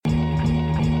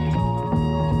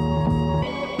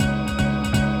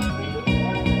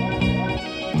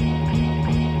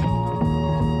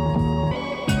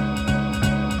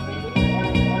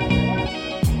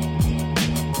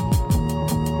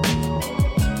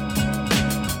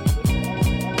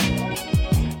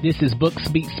This is Books,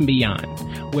 Beats, and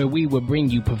Beyond, where we will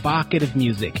bring you provocative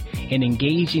music and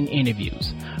engaging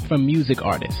interviews from music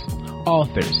artists,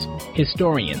 authors,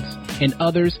 historians, and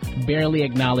others barely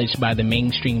acknowledged by the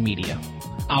mainstream media.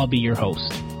 I'll be your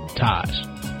host, Taj.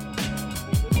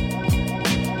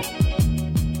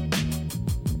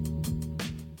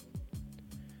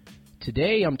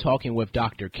 Today I'm talking with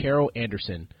Dr. Carol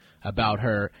Anderson about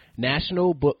her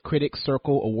National Book Critics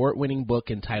Circle award-winning book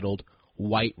entitled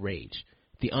White Rage: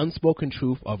 The Unspoken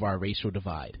Truth of Our Racial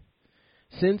Divide.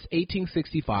 Since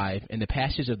 1865 and the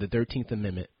passage of the 13th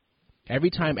Amendment, every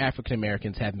time African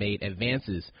Americans have made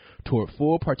advances toward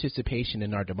full participation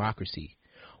in our democracy,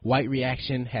 white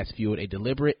reaction has fueled a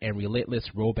deliberate and relentless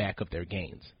rollback of their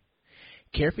gains.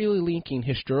 Carefully linking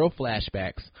historical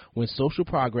flashbacks when social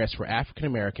progress for African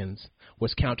Americans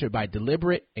was countered by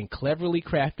deliberate and cleverly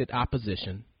crafted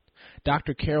opposition,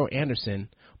 Dr. Carol Anderson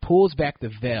pulls back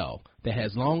the veil that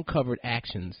has long covered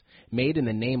actions made in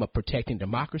the name of protecting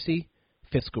democracy,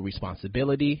 fiscal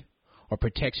responsibility, or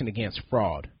protection against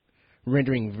fraud,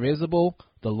 rendering visible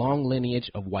the long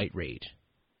lineage of white rage.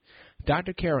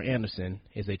 Dr. Carol Anderson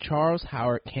is a Charles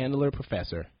Howard Candler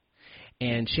Professor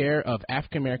and Chair of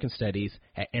African American Studies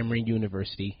at Emory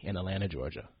University in Atlanta,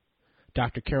 Georgia.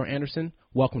 Dr. Carol Anderson,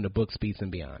 welcome to Books, Beats,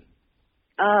 and Beyond.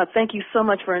 Thank you so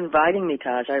much for inviting me,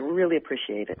 Taj. I really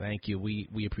appreciate it. Thank you.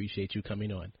 We appreciate you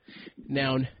coming on.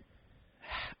 Now,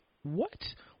 what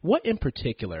in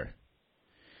particular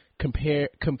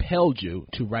compelled you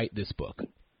to write this book?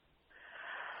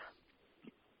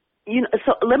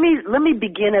 So let me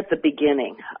begin at the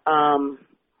beginning.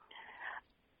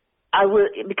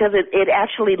 Because it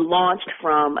actually launched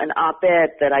from an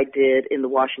op-ed that I did in the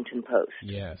Washington Post.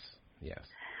 Yes.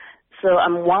 So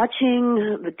I'm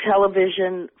watching the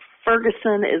television.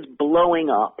 Ferguson is blowing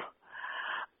up.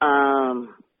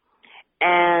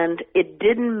 And it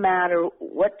didn't matter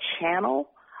what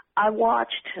channel I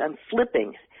watched. I'm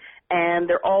flipping. And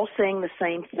they're all saying the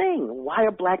same thing. Why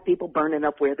are black people burning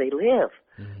up where they live?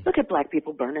 Mm-hmm. Look at black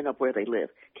people burning up where they live.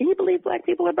 Can you believe black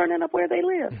people are burning up where they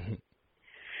live? Mm-hmm.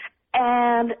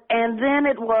 And then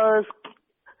it was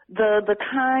the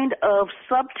kind of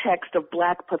subtext of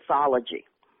black pathology.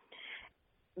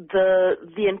 The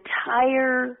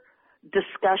entire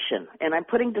discussion, and I'm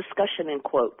putting discussion in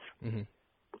quotes, mm-hmm.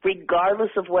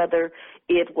 regardless of whether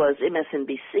it was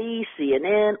MSNBC,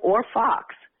 CNN, or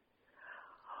Fox,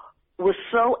 was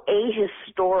so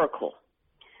ahistorical.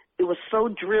 It was so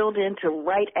drilled into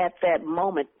right at that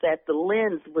moment that the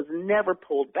lens was never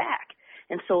pulled back.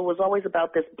 And so it was always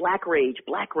about this black rage,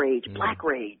 mm-hmm. black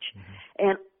rage. Mm-hmm.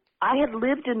 And I had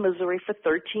lived in Missouri for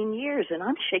 13 years, and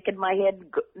I'm shaking my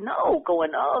head,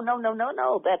 going, oh,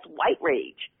 no, that's white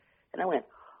rage. And I went,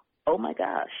 oh, my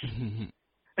gosh.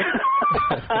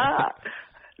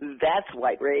 That's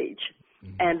white rage.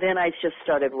 Mm-hmm. And then I just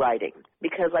started writing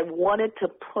because I wanted to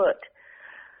put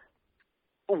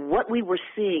what we were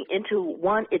seeing into,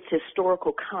 one, its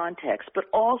historical context, but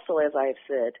also, as I have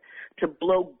said, to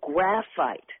blow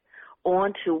graphite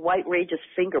onto white rage's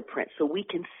fingerprint so we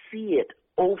can see it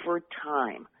over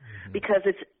time, mm-hmm. because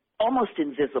it's almost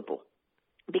invisible,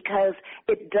 because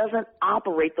it doesn't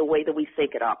operate the way that we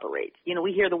think it operates.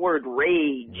 We hear the word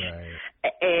rage,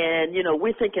 right. And,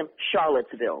 we're thinking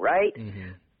Charlottesville, right?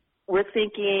 Mm-hmm. We're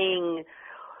thinking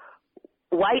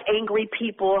white angry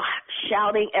people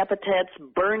shouting epithets,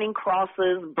 burning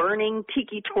crosses, burning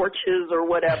tiki torches or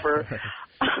whatever.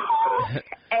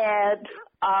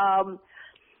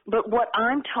 But what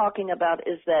I'm talking about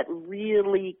is that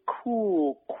really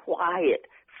cool, quiet,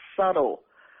 subtle,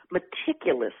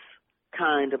 meticulous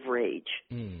kind of rage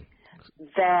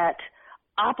that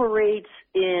operates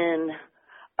in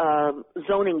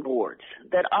zoning boards,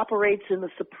 that operates in the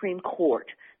Supreme Court,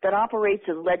 that operates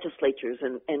in legislatures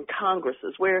and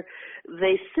Congresses, where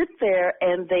they sit there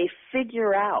and they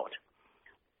figure out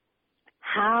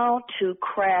how to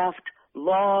craft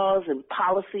laws and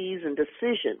policies and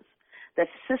decisions that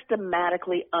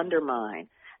systematically undermine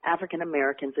African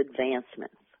Americans'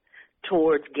 advancements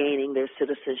towards gaining their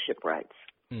citizenship rights.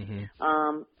 Mm-hmm.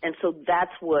 And so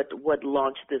that's what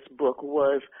launched this book,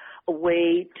 was a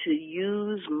way to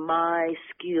use my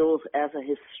skills as a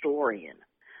historian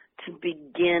to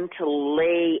begin to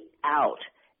lay out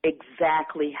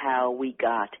exactly how we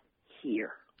got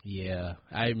here. Yeah,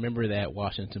 I remember that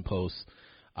Washington Post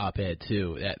op-ed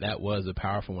too. That was a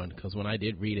powerful one, because when I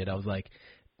did read it, I was like,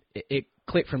 it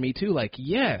clicked for me too. Like,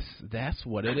 yes, that's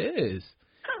what it is.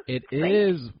 It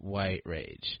is white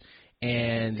rage.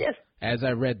 And yes. As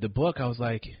I read the book, I was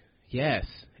like, yes,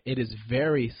 it is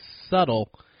very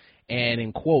subtle and,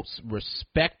 in quotes,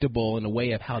 respectable in the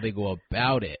way of how they go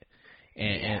about it.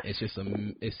 and it's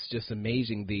just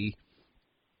amazing the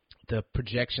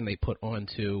projection they put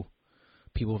onto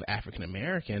people of African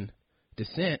American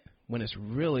descent when it's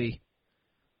really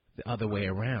the other way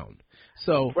around.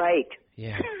 So right,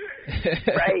 yeah,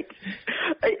 right.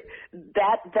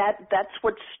 That's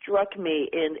what struck me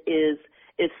is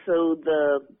so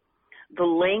the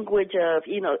language of,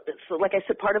 so like I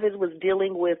said, part of it was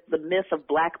dealing with the myth of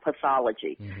black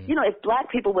pathology. Mm-hmm. If black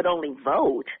people would only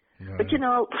vote, right. but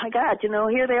my God,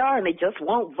 here they are and they just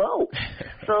won't vote.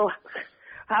 So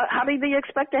how do they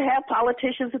expect to have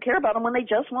politicians who care about them when they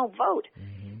just won't vote?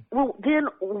 Mm-hmm. Well, then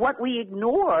what we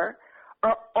ignore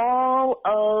are all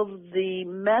of the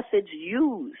methods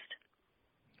used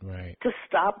right. to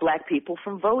stop black people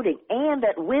from voting, and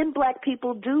that when black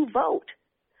people do vote,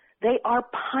 they are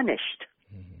punished.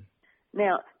 Mm-hmm.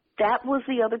 Now, that was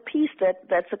the other piece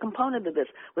that's a component of this.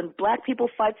 When black people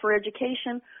fight for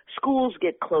education, schools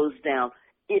get closed down.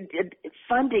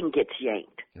 Funding gets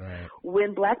yanked. Right.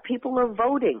 When black people are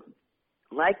voting,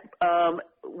 like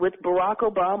with Barack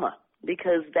Obama,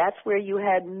 because that's where you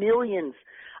had millions,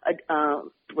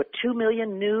 2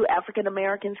 million new African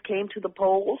Americans came to the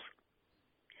polls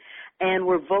and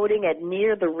were voting at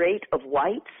near the rate of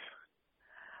whites.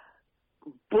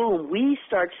 Boom, we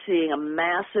start seeing a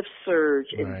massive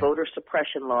surge in voter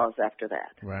suppression laws after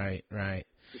that. Right.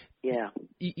 Yeah.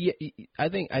 I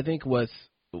think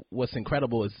what's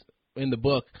incredible is in the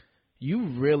book, you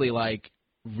really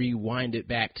rewind it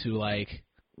back to a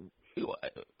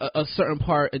certain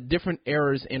part, different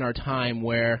eras in our time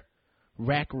where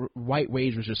white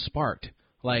rage was just sparked.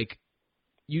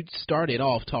 You started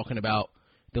off talking about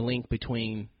the link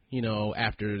between,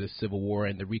 after the Civil War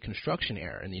and the Reconstruction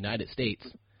era in the United States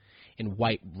and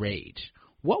white rage.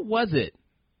 What was it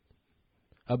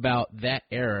about that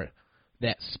era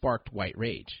that sparked white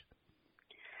rage?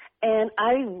 And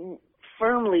I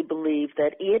firmly believe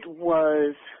that it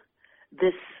was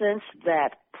this sense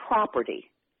that property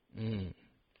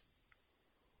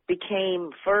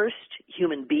became first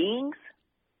human beings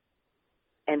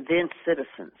and then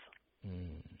citizens.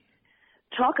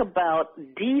 Talk about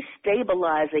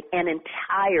destabilizing an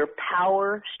entire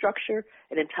power structure,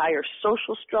 an entire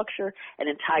social structure, an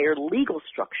entire legal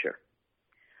structure.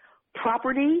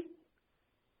 Property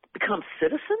becomes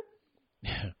citizen?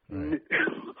 Right.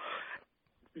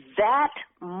 That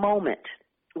moment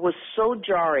was so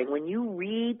jarring when you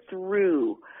read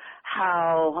through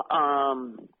how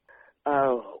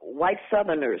white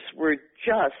Southerners were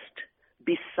just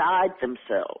beside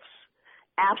themselves,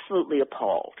 absolutely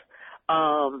appalled.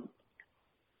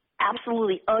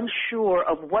 Absolutely unsure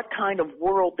of what kind of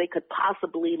world they could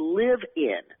possibly live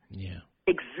in,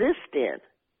 exist in,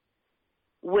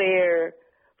 where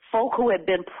folk who had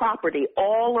been property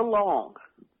all along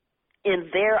in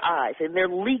their eyes, in their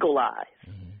legal eyes,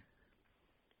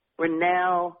 were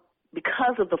now,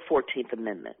 because of the 14th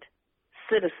Amendment,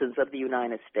 citizens of the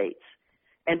United States.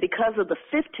 And because of the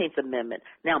 15th Amendment,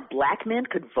 now black men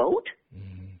could vote?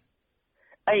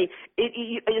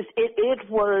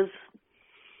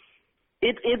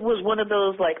 It was one of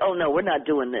those oh no, we're not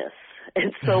doing this.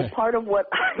 And so part of what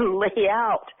I lay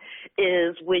out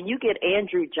is when you get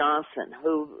Andrew Johnson,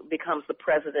 who becomes the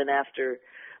president after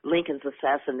Lincoln's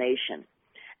assassination,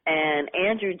 and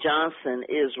Andrew Johnson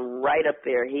is right up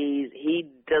there. He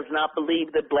does not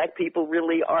believe that black people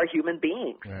really are human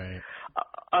beings. Right.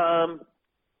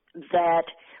 That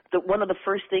one of the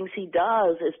first things he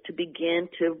does is to begin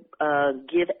to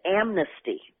give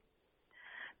amnesty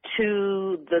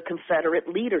to the Confederate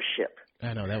leadership.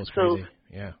 I know, that was crazy.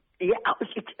 Yeah. Yeah,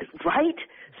 right?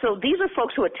 So these are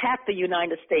folks who attacked the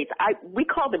United States. We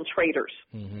call them traitors.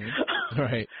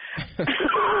 Right.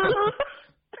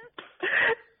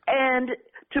 And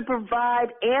to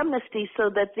provide amnesty so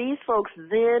that these folks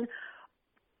then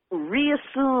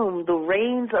reassume the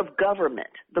reins of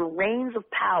government, the reins of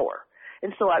power.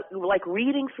 And so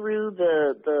reading through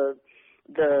the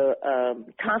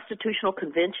Constitutional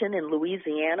Convention in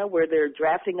Louisiana, where they're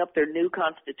drafting up their new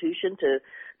constitution to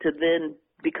then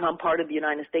become part of the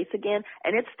United States again.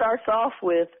 And it starts off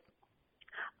with,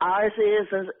 ours is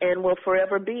and will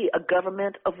forever be a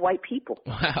government of white people.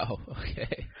 Wow.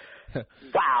 Okay.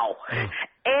 Wow.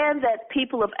 And that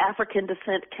people of African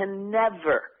descent can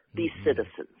never be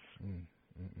citizens.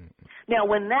 Now,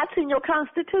 when that's in your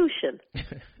Constitution.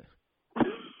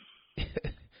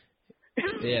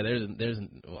 Yeah,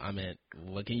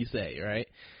 what can you say, right?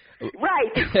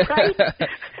 Right.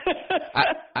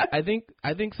 I think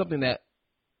something that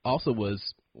also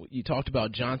was, you talked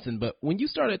about Johnson, but when you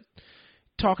started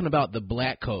talking about the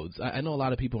black codes, I know a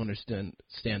lot of people understand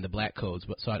the black codes,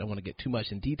 but so I don't want to get too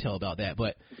much in detail about that.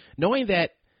 But knowing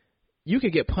that you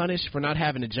could get punished for not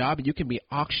having a job and you can be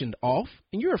auctioned off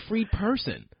and you're a free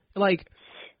person. Like,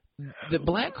 the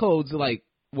black codes, like,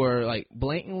 were, like,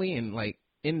 blatantly and, like,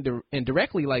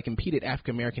 indirectly, like, impeded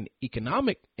African-American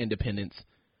economic independence,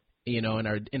 you know, in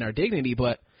our dignity.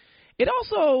 But it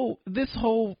also, this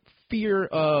whole fear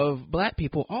of black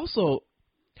people also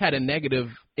had a negative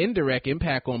indirect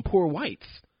impact on poor whites.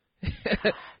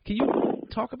 Can you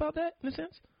talk about that in a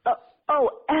sense? Oh,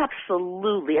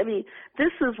 absolutely. I mean,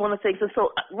 this is one of the things. And so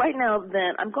right now,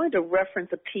 then, I'm going to reference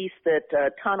a piece that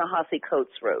Ta-Nehisi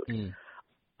Coates wrote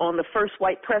on the first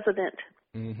white president.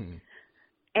 Mm-hmm.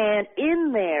 And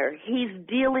in there, he's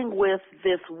dealing with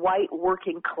this white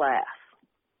working class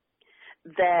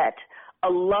that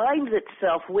aligns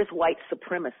itself with white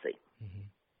supremacy. Mm-hmm.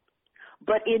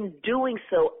 But in doing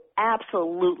so,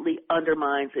 absolutely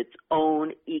undermines its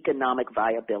own economic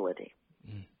viability.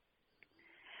 Mm.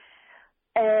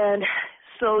 And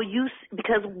so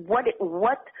because what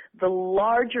the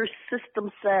larger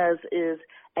system says is,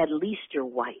 at least you're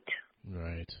white.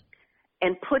 Right.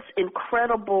 And puts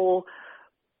incredible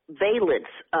valence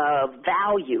of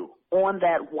value on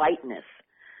that whiteness,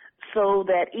 so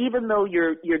that even though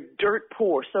you're dirt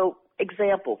poor. So,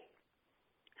 example,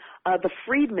 the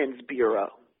Freedmen's Bureau.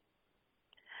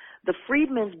 The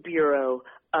Freedmen's Bureau,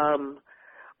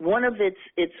 one of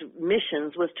its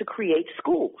missions was to create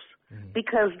schools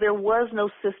because there was no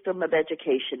system of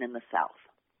education in the South.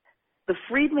 The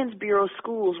Freedmen's Bureau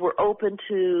schools were open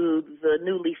to the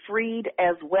newly freed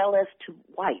as well as to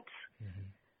whites.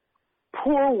 Mm-hmm.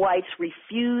 Poor whites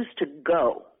refused to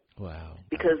go. Wow.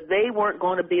 Because they weren't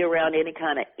going to be around any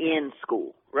kind of in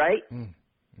school, right?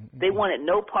 Mm-hmm. They wanted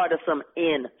no part of some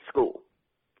in school.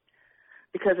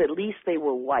 Because at least they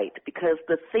were white. Because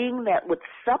the thing that would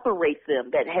separate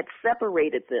them, that had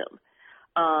separated them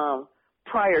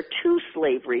prior to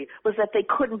slavery, was that they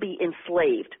couldn't be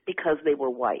enslaved because they were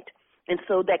white. And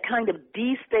so that kind of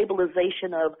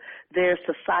destabilization of their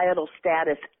societal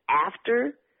status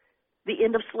after the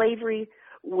end of slavery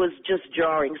was just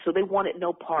jarring. So they wanted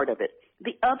no part of it.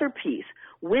 The other piece,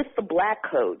 with the black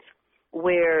codes,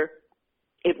 where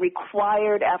it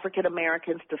required African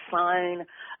Americans to sign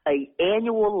an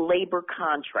annual labor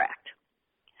contract,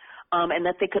 and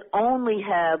that they could only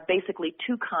have basically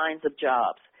two kinds of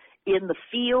jobs: in the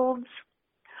fields,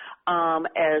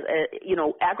 as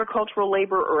agricultural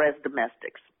labor, or as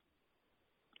domestics.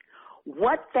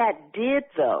 What that did,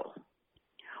 though,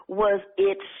 was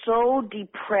it so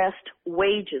depressed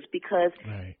wages, because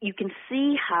you can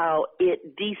see how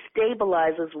it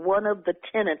destabilizes one of the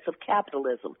tenets of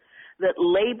capitalism, that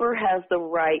labor has the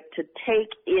right to take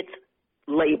its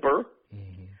labor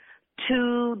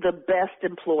to the best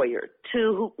employer,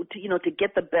 to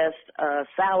get the best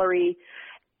salary.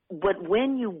 But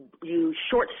when you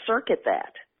short circuit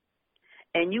that,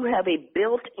 and you have a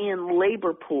built-in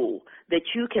labor pool that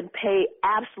you can pay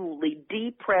absolutely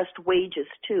depressed wages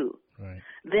to,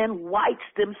 then whites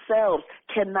themselves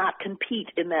cannot compete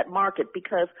in that market,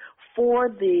 because for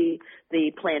the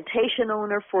plantation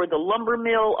owner, for the lumber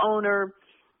mill owner,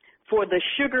 for the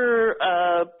sugar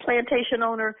plantation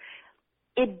owner,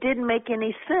 it didn't make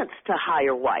any sense to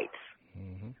hire whites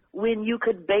when you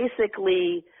could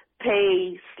basically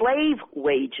pay slave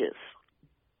wages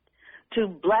to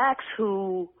blacks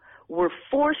who were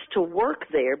forced to work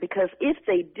there, because if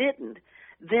they didn't,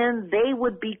 then they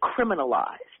would be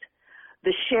criminalized.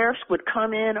 The sheriffs would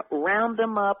come in, round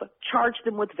them up, charge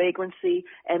them with vagrancy,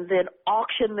 and then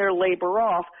auction their labor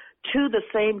off to the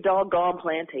same doggone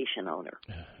plantation owner.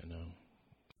 I know.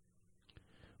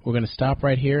 We're going to stop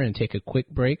right here and take a quick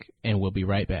break, and we'll be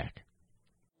right back.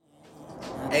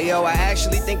 Hey, yo, I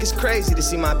actually think it's crazy to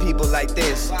see my people like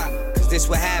this. Cause this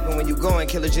what happened when you go and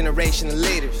kill a generation of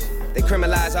leaders. They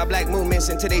criminalize our black movements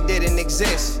until they didn't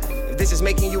exist. If this is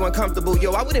making you uncomfortable,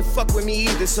 yo, I wouldn't fuck with me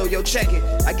either, so yo, check it.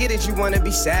 I get it, you wanna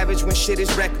be savage when shit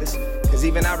is reckless. Cause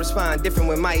even I respond different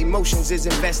when my emotions is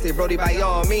invested. Brody, by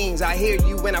all means, I hear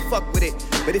you when I fuck with it.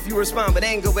 But if you respond with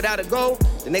anger without a goal,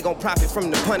 then they gon' profit from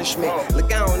the punishment.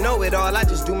 Look, I don't know it all, I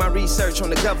just do my research on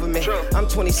the government. I'm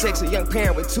 26, a young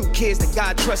parent with 2 kids that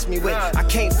God trusts me with. I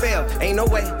can't fail, ain't no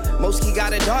way. Moski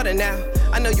got a daughter now.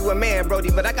 I know you a man,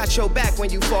 Brody, but I got your back when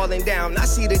you falling down. I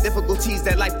see the difficulties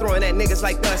that life throwing at niggas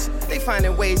like us. They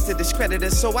finding ways to discredit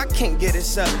us, so I can't get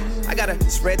us up. I gotta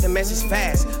spread the message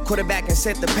fast, quarterback and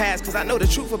set the pass, cause I know the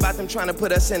truth about them trying to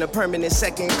put us in a permanent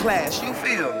second class. You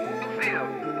feel?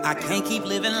 I can't keep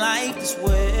living life this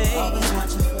way. Always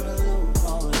watching for the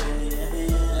loophole.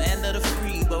 Land of the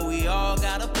free, but we all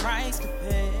got a price to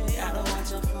pay. Gotta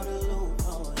watch out for the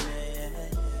loophole.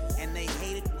 And they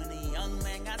hate it when a young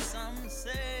man got something to say.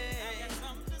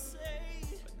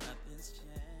 But nothing's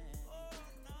changed.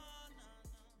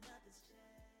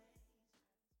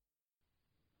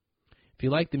 If you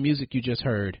like the music you just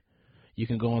heard, you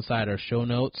can go inside our show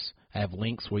notes. I have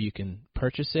links where you can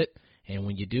purchase it, and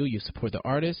when you do, you support the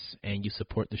artists and you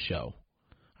support the show.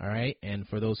 All right, and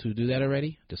for those who do that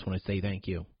already, just want to say thank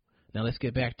you. Now let's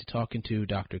get back to talking to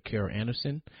Dr. Carol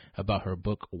Anderson about her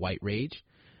book, White Rage,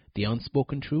 The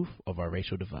Unspoken Truth of Our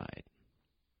Racial Divide.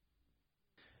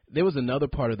 There was another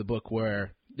part of the book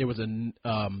where there was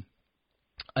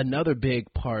another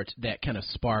big part that kind of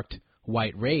sparked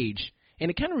white rage, and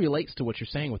it kind of relates to what you're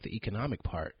saying with the economic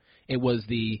part. It was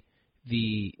the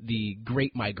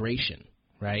Great Migration,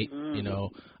 right? Mm-hmm. You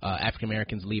know, African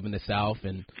Americans leaving the South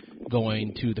and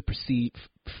going to the perceived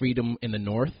freedom in the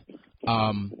North.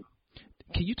 Can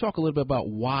you talk a little bit about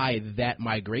why that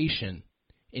migration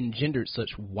engendered such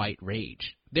white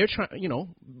rage? They're trying, you know,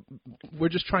 we're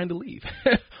just trying to leave.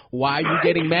 Why are you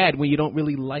getting mad when you don't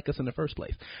really like us in the first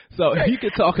place? So if you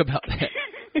could talk about that.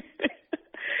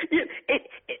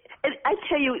 I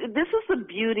tell you, this is the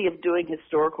beauty of doing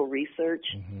historical research,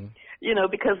 mm-hmm. you know,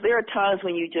 because there are times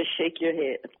when you just shake your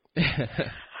head.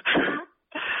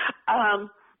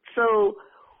 So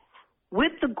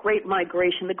with the Great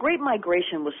Migration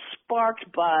was sparked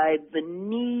by the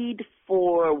need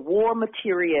for war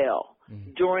materiel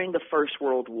mm-hmm. during the First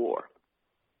World War,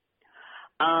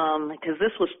 because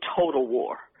this was total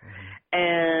war. Mm-hmm.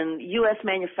 And U.S.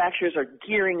 manufacturers are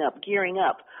gearing up.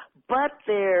 But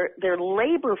their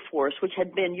labor force, which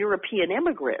had been European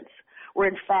immigrants, were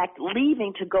in fact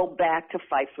leaving to go back to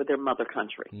fight for their mother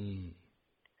country. Mm.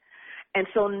 And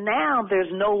so now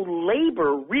there's no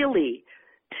labor really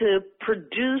to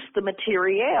produce the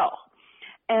material.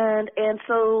 And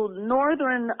so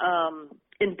northern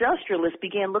industrialists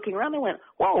began looking around and went,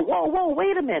 whoa,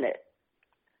 wait a minute.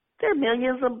 There are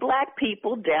millions of black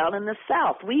people down in the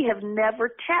South. We have never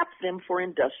tapped them for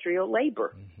industrial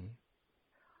labor. Mm-hmm.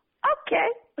 Okay,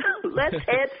 let's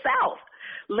head south.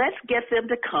 Let's get them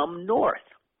to come north.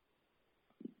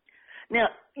 Now,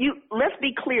 let's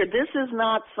be clear. This is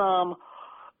not some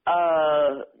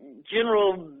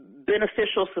general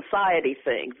beneficial society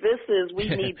thing. This is we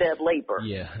need that labor.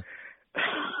 Yeah.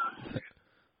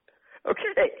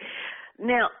 Okay.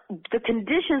 Now, the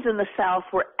conditions in the South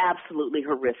were absolutely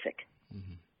horrific.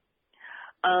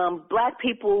 Mm-hmm. Black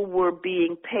people were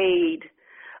being paid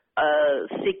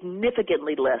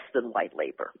significantly less than white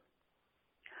labor.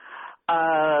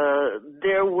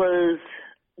 There was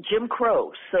Jim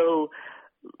Crow, so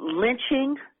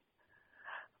lynching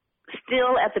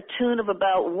still at the tune of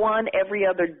about one every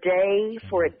other day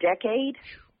for a decade.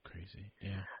 Crazy,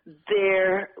 yeah.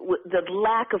 The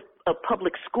lack of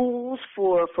public schools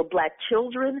for black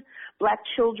children. Black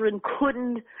children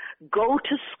couldn't go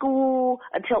to school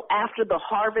until after the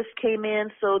harvest came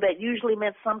in, so that usually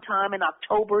meant sometime in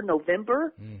October,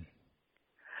 November. Mm.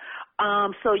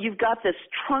 So you've got this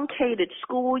truncated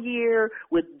school year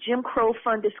with Jim Crow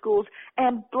funded schools,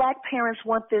 and black parents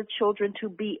want their children to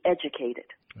be educated.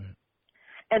 Mm.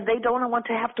 And they don't want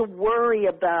to have to worry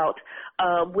about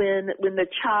when their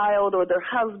child or their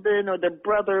husband or their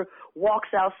brother walks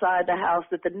outside the house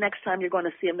that the next time you're going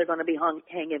to see them, they're going to be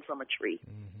hanging from a tree.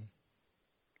 Mm-hmm.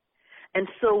 And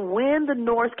so when the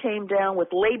North came down with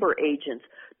labor agents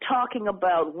talking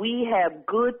about we have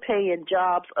good paying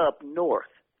jobs up north,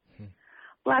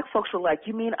 black folks were like,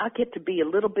 you mean I get to be a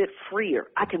little bit freer?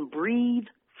 I can breathe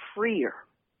freer.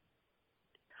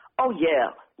 Oh,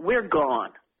 yeah, we're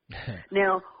gone.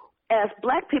 Now, as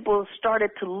black people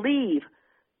started to leave,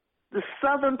 the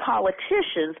Southern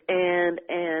politicians and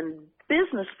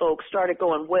business folks started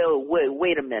going, well,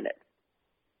 wait a minute.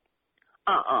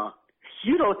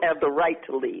 You don't have the right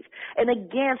to leave. And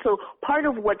again, so part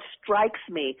of what strikes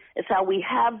me is how we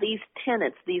have these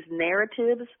tenets, these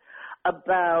narratives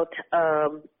about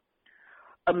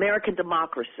American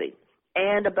democracy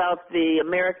and about the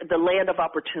land of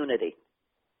opportunity.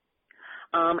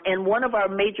 And one of our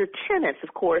major tenets,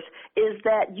 of course, is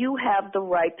that you have the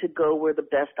right to go where the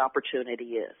best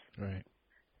opportunity is. Right.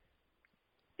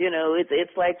 You know,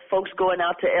 it's like folks going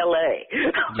out to L.A.,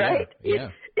 right? Yeah.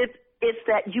 It's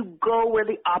that you go where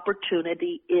the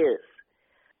opportunity is.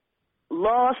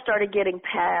 Laws started getting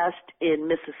passed in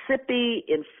Mississippi,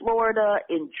 in Florida,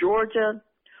 in Georgia,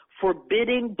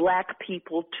 forbidding black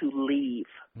people to leave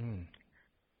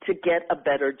to get a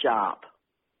better job.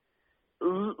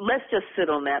 Let's just sit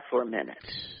on that for a minute.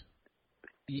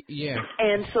 Yeah.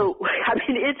 And so, I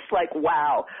mean, it's like,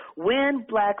 wow. When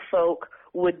black folk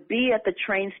would be at the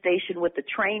train station with the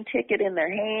train ticket in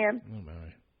their hand,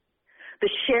 the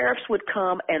sheriffs would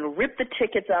come and rip the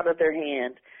tickets out of their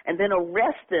hand and then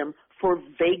arrest them for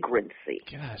vagrancy.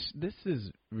 Gosh, this is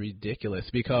ridiculous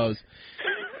because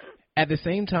at the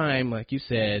same time, like you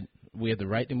said, we have the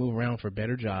right to move around for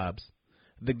better jobs.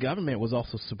 the government was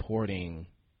also supporting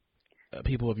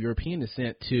people of European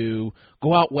descent to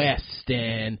go out west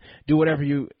and do whatever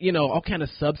all kind of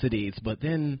subsidies. But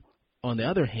then on the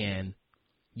other hand,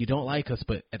 you don't like us,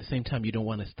 but at the same time, you don't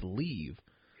want us to leave.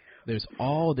 There's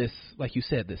all this, like you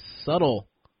said, this subtle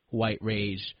white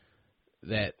rage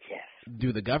that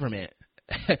through the government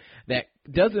that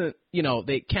doesn't,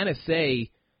 they kind of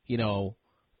say, it's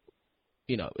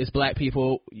black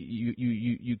people.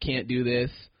 You can't do this.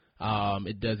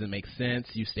 It doesn't make sense.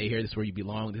 You stay here. This is where you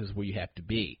belong. This is where you have to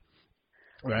be.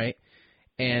 Right.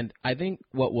 And I think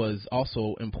what was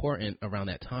also important around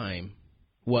that time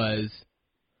was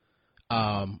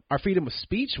our freedom of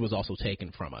speech was also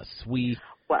taken from us.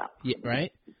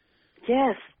 Right?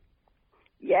 Yes.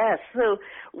 Yes. So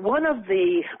one of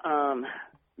the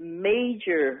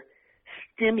major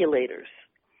stimulators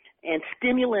and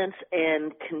stimulants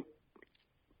and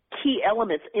key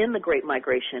elements in the Great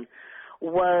Migration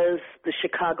was the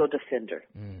Chicago Defender.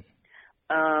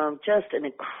 Just an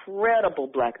incredible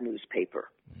black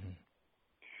newspaper.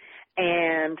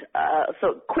 And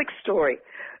so quick story.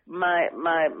 My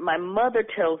mother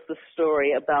tells the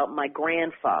story about my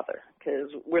grandfather,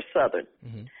 because we're Southern.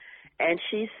 And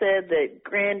she said that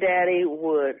Granddaddy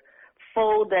would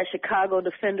fold that Chicago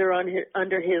Defender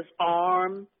under his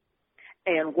arm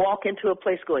and walk into a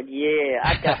place going, yeah,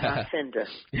 I got my fender.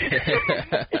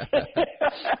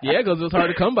 Yeah, because it was hard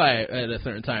to come by at a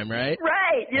certain time, right?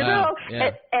 Right, you know.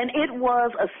 Yeah. And it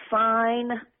was a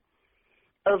sign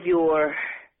of your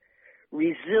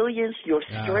resilience, your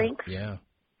strength. Yeah.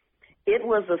 It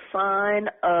was a sign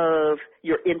of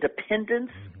your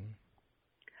independence.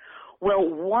 Well,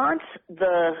 once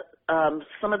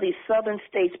some of these southern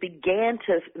states began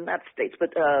to, not states,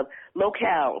 but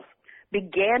locales,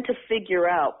 began to figure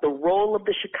out the role of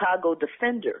the Chicago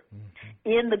Defender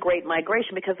in the Great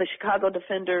Migration, because the Chicago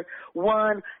Defender,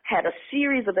 one, had a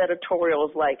series of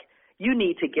editorials like, you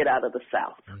need to get out of the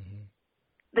South.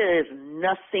 There is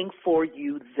nothing for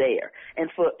you there.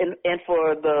 And for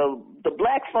the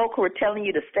black folk who are telling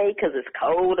you to stay because it's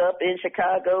cold up in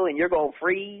Chicago and you're going to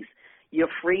freeze, you're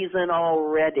freezing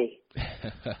already.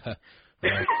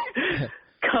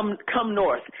 Come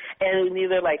north, and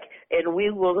they're like, and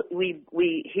we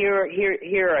here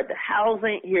are the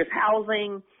housing. Here's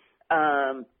housing.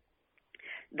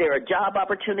 There are job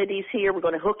opportunities here. We're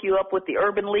going to hook you up with the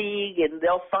Urban League, and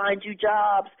they'll find you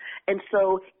jobs. And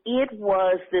so it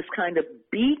was this kind of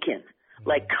beacon,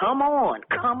 like, come on.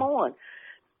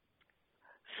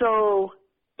 So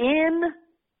in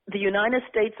the United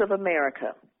States of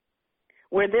America,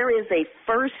 where there is a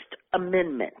First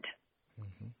Amendment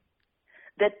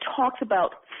that talks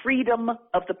about freedom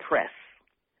of the press,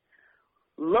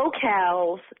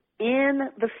 locales in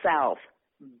the South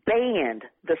banned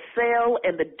the sale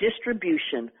and the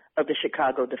distribution of the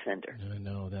Chicago Defender. I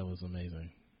know, that was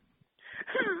amazing.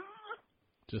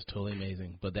 Just totally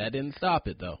amazing. But that didn't stop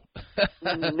it, though.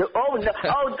 No,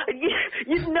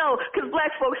 you know, because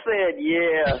black folks said,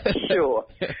 yeah, sure.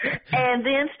 And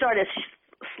then started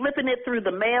slipping it through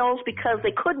the mails because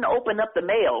they couldn't open up the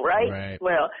mail, right?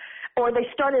 Well, or they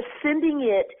started sending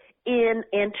it in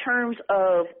terms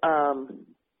of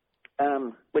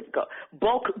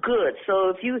bulk goods. So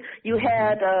if you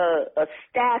had a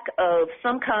stack of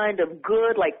some kind of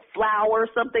good like flour or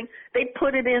something, they'd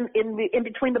put it in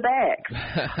between the bags.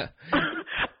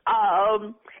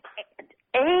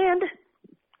 And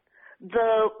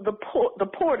the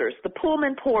porters, the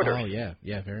Pullman porters. Oh yeah,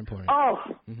 very important. Oh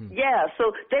yeah,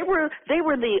 so they were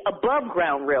the above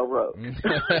ground railroad.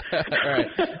 Right.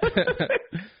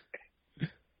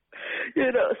 You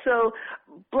know, so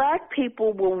black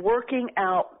people were working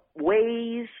out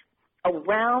ways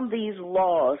around these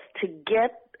laws to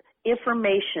get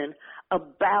information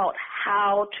about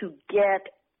how to get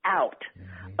out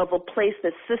of a place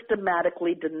that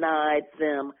systematically denied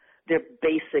them their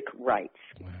basic rights.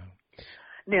 Wow.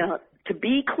 Now, to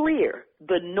be clear,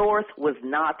 the North was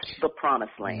not the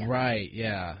promised land. Right,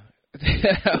 yeah.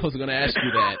 I was going to ask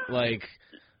you that. Like,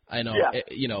 I know,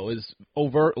 it was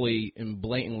overtly and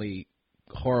blatantly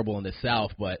horrible in the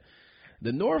South, but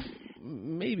the North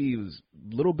maybe was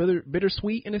a little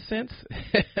bittersweet in a sense.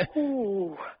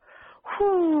 Ooh.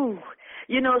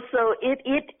 You know, so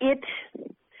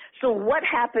so what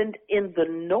happened in the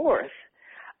North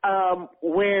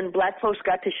when black folks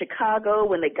got to Chicago,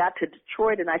 when they got to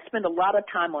Detroit, and I spent a lot of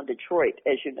time on Detroit,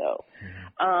 as you know,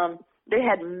 they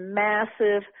had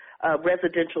massive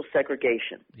residential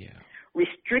segregation,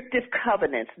 restrictive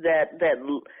covenants that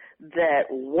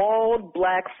walled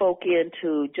black folk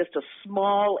into just a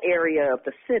small area of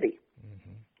the city.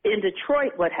 In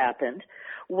Detroit, what happened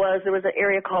was there was an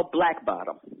area called Black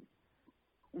Bottom,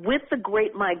 with the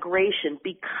Great Migration,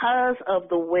 because of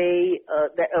the way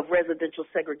of residential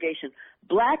segregation,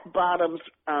 Black Bottom's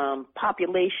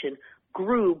population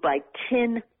grew by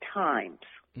 10 times.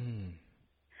 Mm.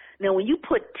 Now, when you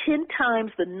put 10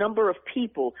 times the number of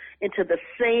people into the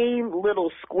same little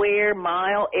square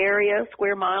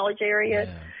mileage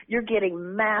area, you're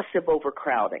getting massive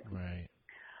overcrowding. Right.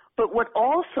 But what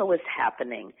also is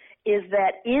happening is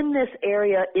that in this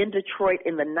area in Detroit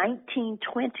in the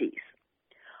 1920s,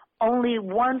 only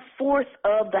 1/4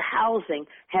 of the housing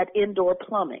had indoor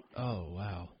plumbing. Oh,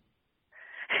 wow.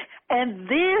 And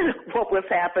then what was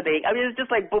happening, I mean, it's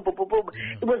just like boom, boom, boom, boom.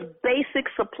 Yeah. It was basic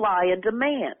supply and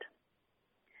demand.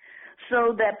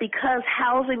 So that because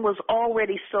housing was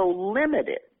already so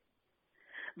limited,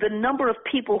 the number of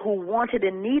people who wanted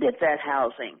and needed that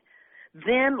housing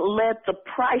then led the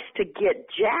price to get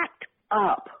jacked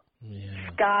up,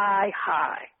 sky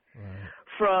high,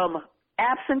 from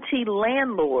absentee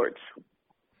landlords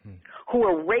who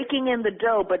are raking in the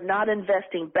dough but not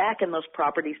investing back in those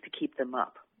properties to keep them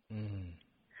up. Mm.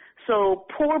 So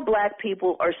poor Black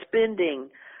people are spending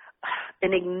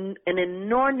an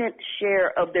inordinate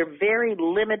share of their very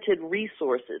limited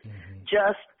resources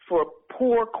just for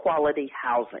poor quality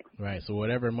housing. Right. So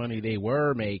whatever money they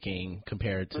were making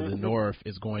compared to the North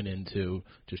is going into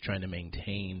just trying to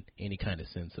maintain any kind of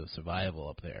sense of survival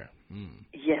up there. Mm.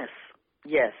 Yes.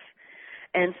 Yes.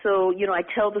 And so, you know, I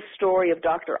tell the story of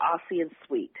Dr. Ossian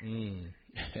Sweet. Mm.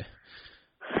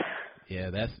 Yeah,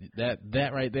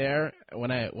 that right there.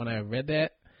 When I read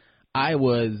that, I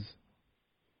was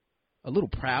a little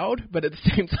proud, but at the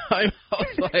same time, I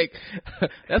was like,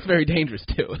 that's very dangerous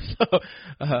too. So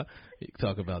you can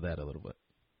talk about that a little bit.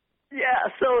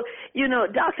 Yeah, so, you know,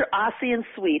 Dr. Ossian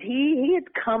Sweet, he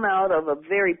had come out of a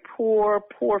very poor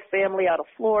family out of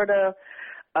Florida,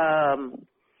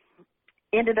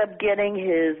 ended up getting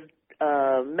his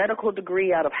medical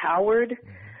degree out of Howard,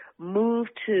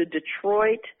 moved to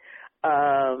Detroit,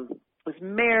 was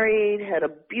married, had a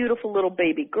beautiful little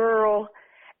baby girl,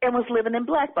 and was living in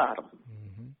Black Bottom.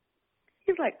 Mm-hmm.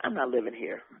 He's like, I'm not living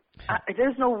here.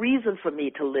 There's no reason for me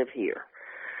to live here.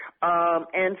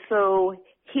 And so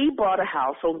he bought a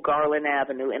house on Garland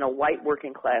Avenue in a white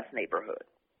working class neighborhood.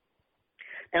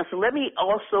 Now, so let me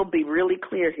also be really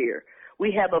clear here.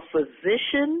 We have a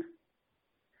physician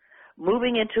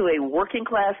moving into a working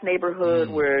class neighborhood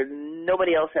where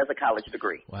nobody else has a college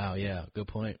degree. Wow, yeah, good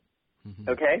point. Mm-hmm.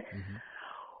 Okay? Mm-hmm.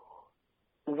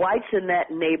 Whites in that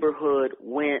neighborhood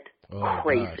went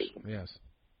crazy. Gosh. Yes.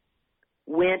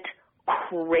 Went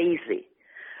crazy.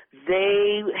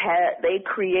 They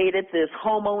created this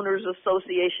homeowners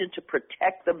association to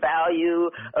protect the value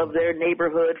of their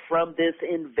neighborhood from this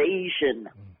invasion.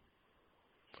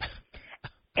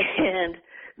 And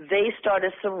they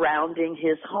started surrounding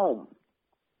his home,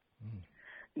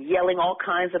 yelling all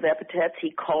kinds of epithets. He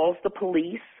calls the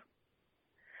police.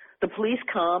 The police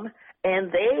come,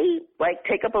 and they, like,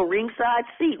 take up a ringside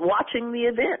seat watching the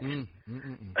event.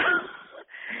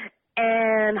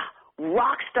 And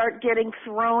rocks start getting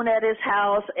thrown at his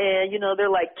house, and, you know,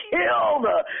 they're like,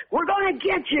 we're going to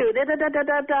get you,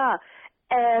 da-da-da-da-da-da.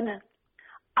 And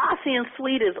Ossian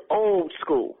Sweet is old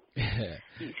school.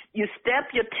 You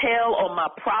step your tail on my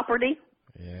property.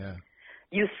 Yeah.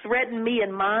 You threaten me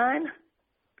and mine.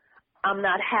 I'm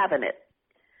not having it.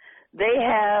 They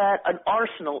had an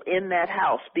arsenal in that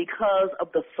house because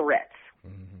of the threats.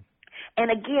 Mm-hmm.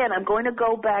 And again, I'm going to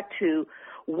go back to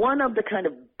one of the kind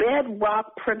of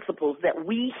bedrock principles that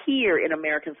we hear in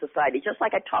American society. Just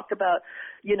like I talked about,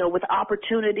 you know, with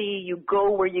opportunity, you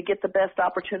go where you get the best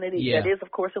opportunity. Yeah. That is,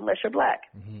 of course, unless you're Black.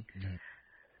 Mm-hmm. Mm-hmm.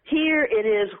 Here it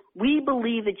is, we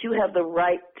believe that you have the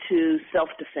right to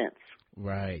self-defense.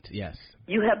 Right, yes.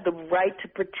 You have the right to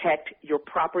protect your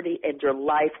property and your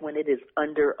life when it is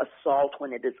under assault,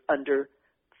 when it is under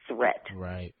threat.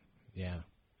 Right, yeah.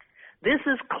 This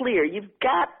is clear. You've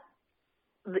got,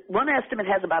 one estimate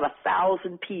has about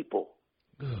 1,000 people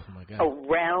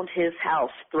around his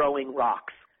house throwing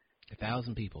rocks.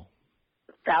 1,000 people.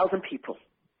 1,000 people.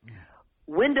 Yeah.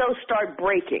 Windows start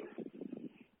breaking.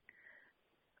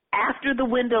 After the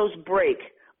windows break,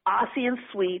 Ossian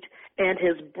Sweet and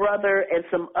his brother and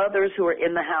some others who are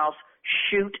in the house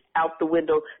shoot out the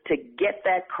window to get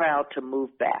that crowd to move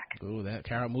back. Ooh, that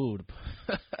crowd moved.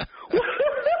 Yeah,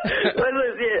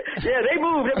 they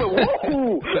moved. They went,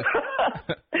 whoa.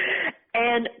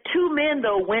 And 2 men,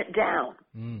 though, went down.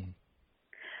 Mm.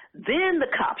 Then the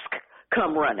cops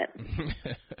come running.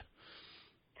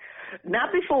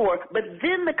 Not before, but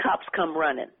then the cops come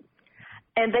running.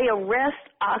 And they arrest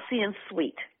Ossian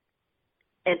Sweet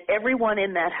and everyone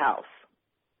in that house.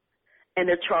 And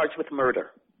they're charged with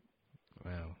murder.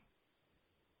 Wow.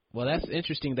 Well, that's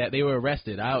interesting that they were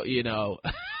arrested.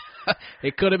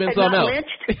 It could have been And something not else.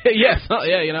 lynched. Yes,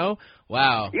 yeah,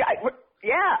 Wow.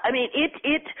 Yeah. I mean,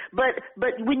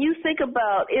 but when you think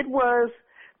about it, was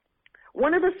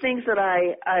one of the things that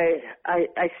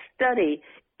I study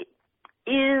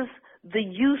is the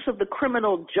use of the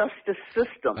criminal justice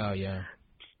system. Oh yeah.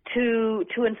 To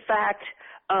in fact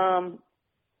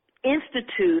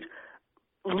institute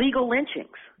legal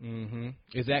lynchings. Mm-hmm.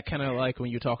 Is that kind of like when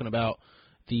you're talking about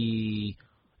the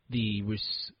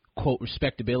quote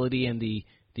respectability and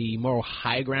the moral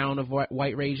high ground of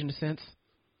white rage in a sense?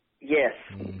 Yes.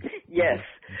 Mm-hmm. Yes.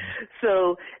 Mm-hmm.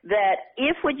 So that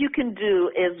if what you can do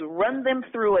is run them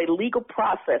through a legal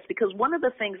process, because one of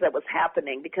the things that was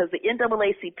happening, because the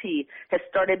NAACP has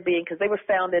started being, because they were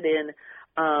founded in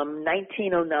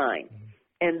 1909,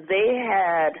 and they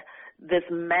had this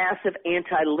massive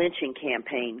anti-lynching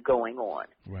campaign going on.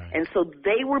 Right. And so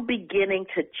they were beginning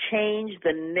to change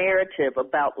the narrative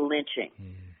about lynching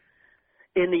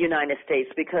in the United States,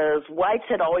 because whites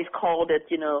had always called it,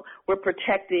 we're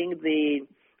protecting the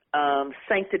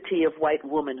sanctity of white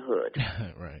womanhood.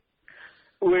 Right.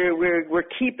 We're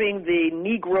keeping the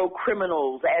Negro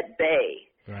criminals at bay.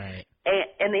 Right.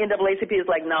 And the NAACP is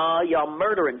like, nah, y'all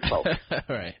murdering folks.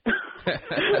 Right.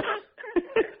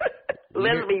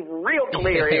 Let's be real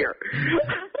clear here.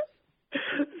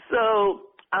 So,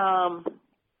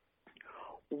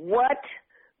 what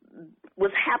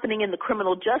was happening in the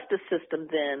criminal justice system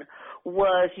then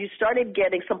was you started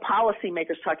getting some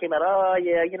policymakers talking about,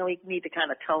 we need to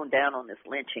kind of tone down on this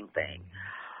lynching thing.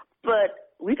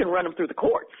 But we can run them through the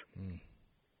courts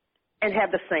and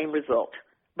have the same result.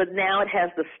 But now it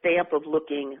has the stamp of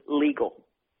looking legal,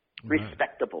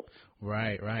 respectable.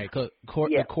 Right.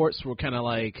 The courts were kind of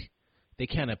like, they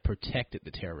kind of protected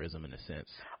the terrorism in a sense.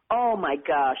 Oh my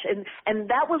gosh. And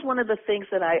that was one of the things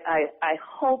that I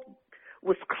hope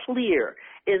was clear,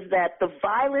 is that the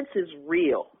violence is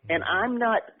real. And I'm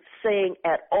not saying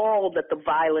at all that the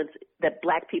violence that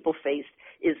black people faced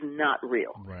is not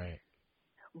real. Right.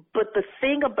 But the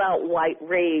thing about white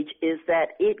rage is that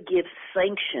it gives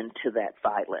sanction to that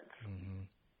violence. Mm-hmm.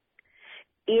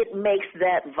 It makes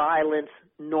that violence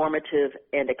normative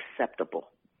and acceptable.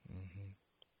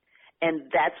 And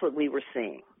that's what we were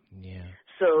seeing. Yeah.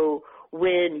 So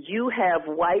when you have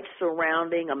whites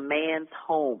surrounding a man's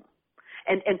home,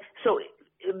 and so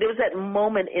there was that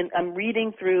moment I'm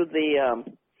reading through the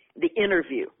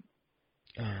interview,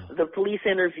 the police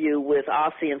interview with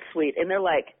Ossie and Sweet, and they're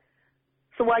like,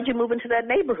 so why'd you move into that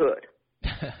neighborhood?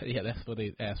 Yeah, that's what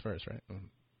they asked first, right?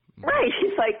 Mm-hmm. Right.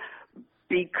 He's like,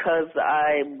 because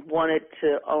I wanted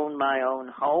to own my own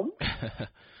home.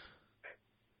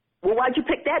 Well, why'd you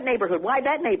pick that neighborhood? Why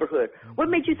that neighborhood? What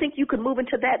made you think you could move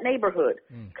into that neighborhood?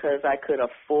 Because I could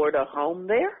afford a home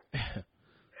there.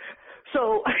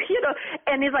 So,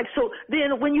 and he's like, so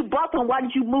then when you bought them, why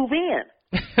did you move in?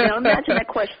 Now imagine that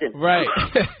question. Right.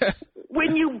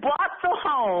 When you bought the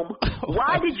home,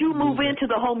 why did you move into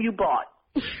the home you bought?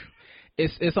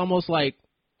 It's almost like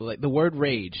the word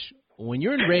rage. When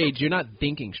you're in rage, you're not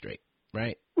thinking straight,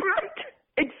 right? Right.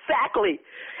 Exactly.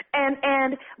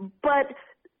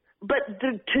 But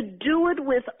to do it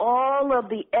with all of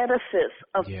the edifice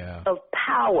of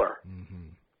power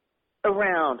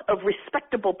around, of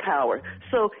respectable power.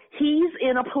 So he's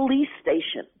in a police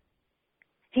station.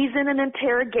 He's in an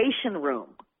interrogation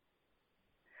room.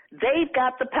 They've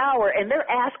got the power, and they're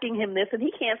asking him this, and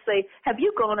he can't say, have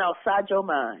you gone outside your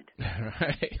mind?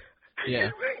 Right. Yeah.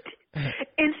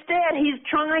 Instead, he's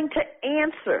trying to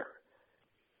answer,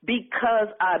 because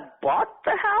I bought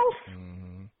the house?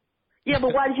 Yeah,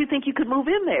 but why did you think you could move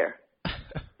in there?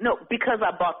 No, because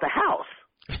I bought the house.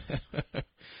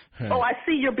 Oh, I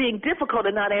see you're being difficult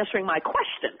and not answering my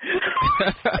question.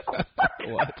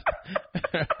 What?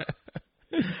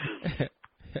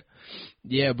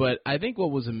 Yeah, but I think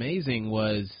what was amazing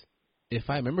was, if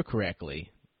I remember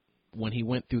correctly, when he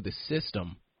went through the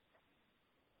system,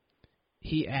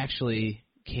 he actually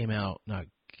came out not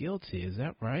guilty. Is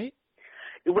that right?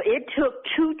 It took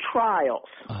 2 trials.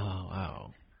 Oh,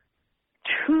 wow.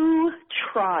 2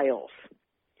 trials.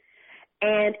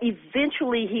 And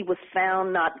eventually he was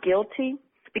found not guilty,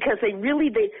 because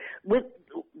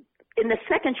in the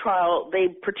second trial, they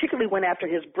particularly went after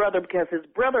his brother, because his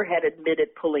brother had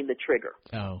admitted pulling the trigger.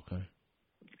 Oh, okay.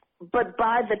 But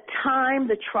by the time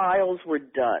the trials were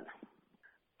done,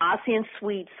 Ossie and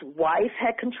Sweet's wife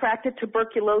had contracted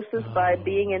tuberculosis by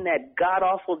being in that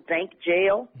god-awful dank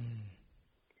jail.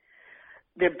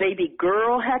 Their baby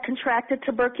girl had contracted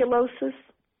tuberculosis,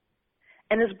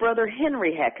 and his brother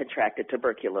Henry had contracted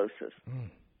tuberculosis.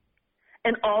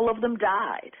 And all of them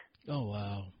died. Oh,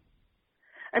 wow.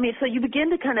 I mean, so you begin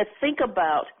to kind of think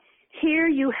about, here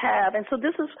you have, and so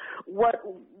this is what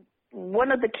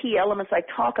one of the key elements I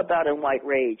talk about in White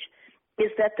Rage,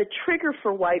 is that the trigger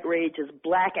for white rage is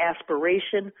black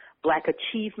aspiration, black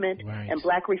achievement, right. and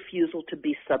black refusal to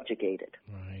be subjugated.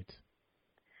 Right.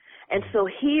 And so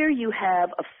here you have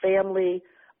a family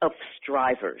of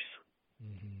strivers.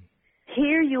 Mm-hmm.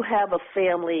 Here you have a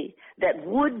family that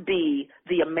would be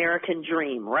the American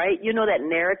dream, right? You know that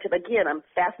narrative. Again, I'm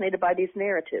fascinated by these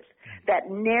narratives. Mm-hmm. That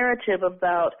narrative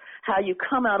about how you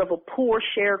come out of a poor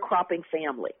sharecropping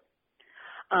family.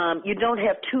 You don't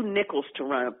have two nickels to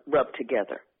rub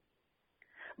together.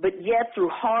 But yet, through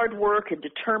hard work and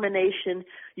determination,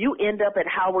 you end up at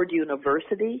Howard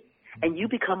University, and you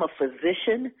become a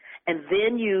physician, and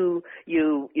then you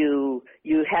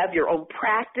have your own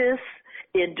practice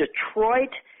in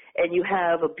Detroit, and you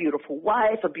have a beautiful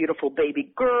wife, a beautiful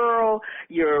baby girl,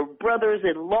 your brother's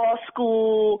in law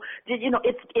school. You know,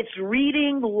 it's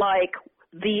reading like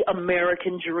the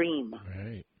American dream.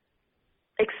 Right.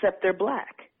 Except they're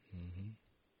black. Mm-hmm.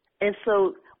 And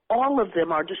so all of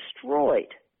them are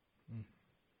destroyed. Mm.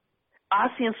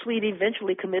 Ossie and Sweet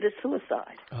eventually committed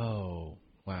suicide. Oh,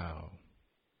 wow.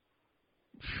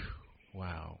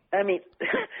 Wow. I mean,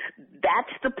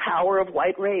 that's the power of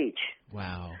white rage.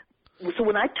 Wow. So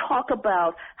when I talk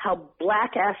about how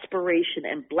black aspiration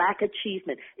and black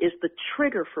achievement is the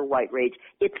trigger for white rage,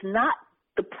 it's not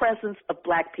the presence of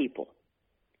black people.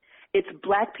 It's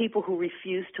black people who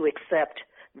refuse to accept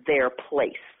their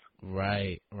place.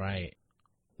 Right, right.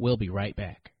 We'll be right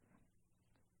back.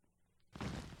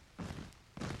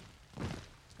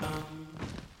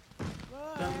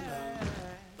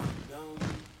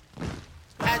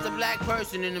 As a black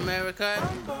person in America,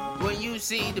 when you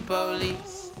see the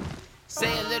police,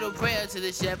 say a little prayer to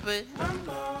the shepherd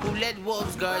who let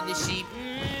wolves guard the sheep.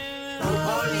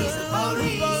 Police, the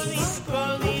police, the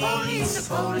police, the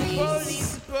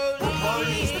police, the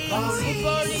police, the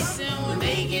police, and when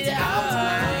they get out,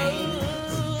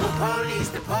 the police,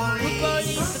 the police,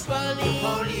 the police, the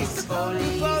police, the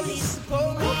police, the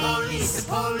police, the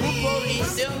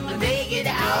police, and when they get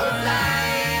out,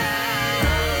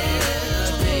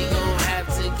 they gon' have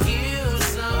to kill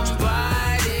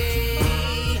somebody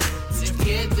to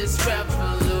get this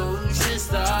revolution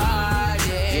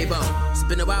started. Hey,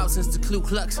 been a while since the Ku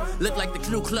Klux. Look like the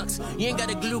Ku Klux. You ain't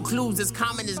gotta glue clues as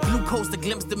common as glucose to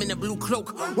glimpse them in a blue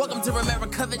cloak. Welcome to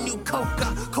America, the new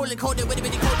coca. Colin coded with a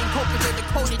bitty coding, coke,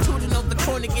 coded, children of the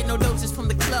corner, get no doses from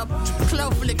the club.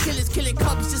 Club full of killers, killing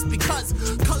cubs just because.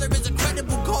 Color is a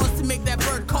credible cause to make that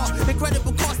bird call.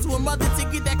 Incredible cost to a mother to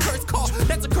get that curse call.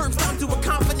 That's a curb stop to a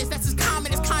confidence. That's as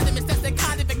common as condiments. That's that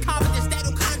kind of incompetence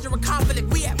that'll conjure a confidence.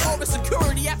 We have more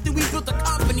security after we built a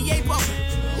company. Hey, bro.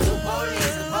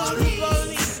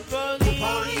 Police, the police, the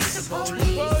police, the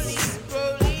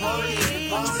police,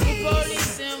 the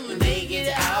police, and when they get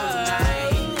out,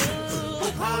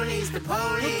 the police, the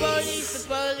police, the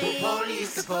police, the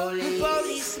police, the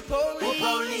police, the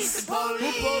police, the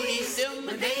police, and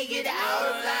when they get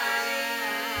out,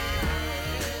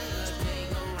 they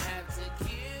gon' have to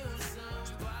kill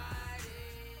somebody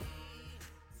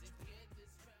to get this.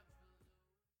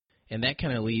 And that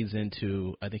kind of leads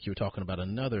into, I think you were talking about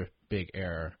another big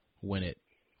error when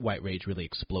white rage really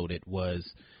exploded,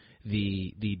 was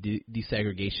the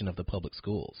desegregation of the public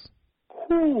schools.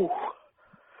 Ooh.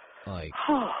 Like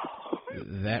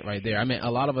that right there. I mean, a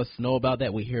lot of us know about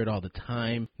that. We hear it all the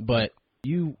time. But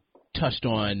you touched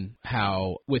on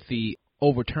how with the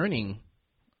overturning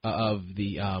of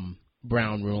the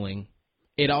Brown ruling,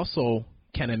 it also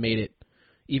kind of made it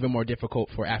even more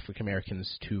difficult for African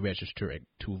Americans to register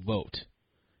to vote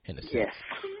in a sense. Yes.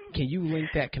 Can you link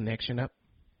that connection up?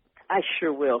 I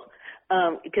sure will,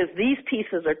 because these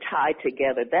pieces are tied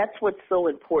together. That's what's so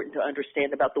important to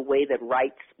understand about the way that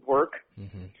rights work, is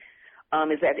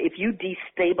that if you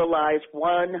destabilize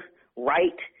one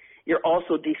right, you're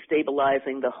also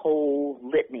destabilizing the whole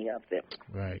litany of them.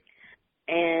 Right.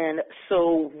 And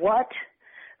so what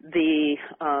the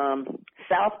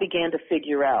South began to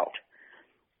figure out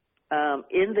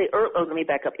in the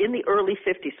early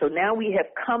 50s, so now we have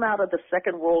come out of the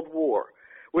Second World War,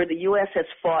 where the U.S. has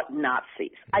fought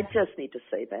Nazis. I just need to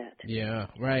say that. Yeah,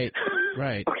 right,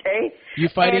 right. Okay? You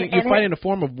fight in a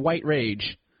form of white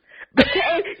rage.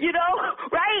 Okay, you know,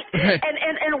 right?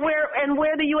 And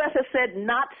where the U.S. has said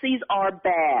Nazis are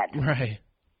bad. Right.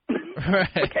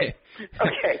 Right. Okay.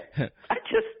 I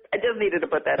just needed to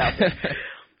put that out there.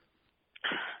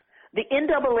 The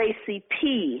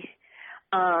NAACP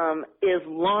is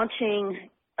launching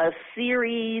a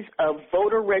series of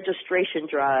voter registration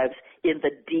drives in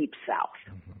the Deep South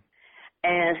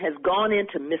and has gone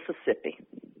into Mississippi.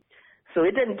 So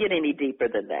it doesn't get any deeper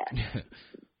than that.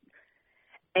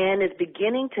 And it's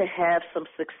beginning to have some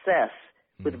success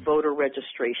with voter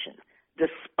registration,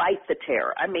 despite the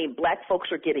terror. I mean, black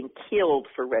folks are getting killed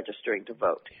for registering to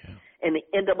vote. Yeah. And the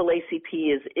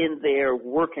NAACP is in there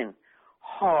working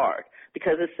hard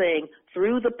because it's saying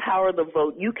through the power of the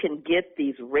vote, you can get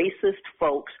these racist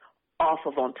folks off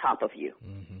of on top of you.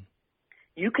 Mm-hmm.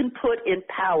 You can put in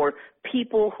power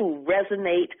people who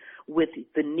resonate with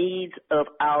the needs of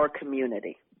our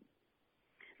community.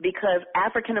 Because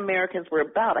African Americans were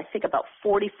about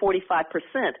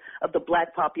 40-45% of the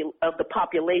of the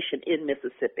population in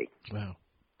Mississippi. Wow.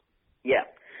 Yeah.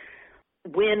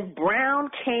 When Brown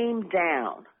came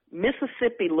down,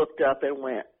 Mississippi looked up and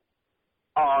went,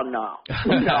 "Oh no,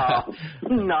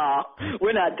 no,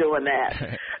 we're not doing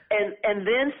that." And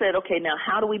then said, "Okay, now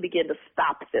how do we begin to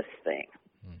stop this thing?"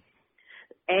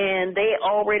 And they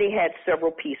already had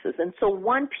several pieces. And so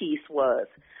one piece was,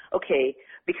 okay,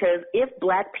 because if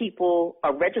black people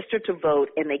are registered to vote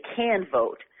and they can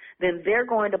vote, then they're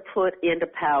going to put into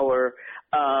power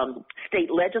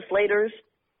state legislators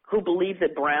who believe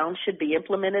that Brown should be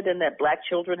implemented and that black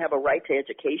children have a right to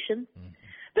education. Mm-hmm.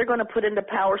 They're going to put into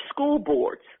power school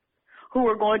boards who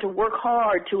are going to work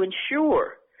hard to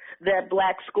ensure that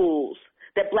black schools,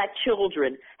 that black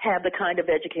children have the kind of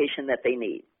education that they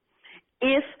need.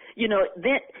 If,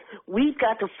 then we've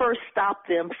got to first stop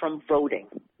them from voting.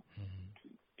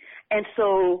 And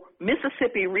so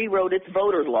Mississippi rewrote its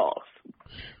voter laws.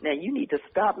 Now, you need to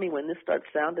stop me when this starts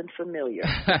sounding familiar.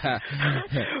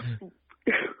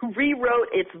 Rewrote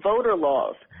its voter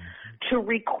laws to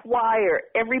require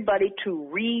everybody to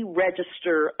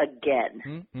re-register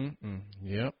again,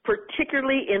 Yep.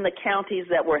 particularly in the counties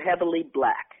that were heavily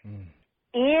black.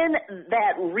 In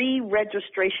that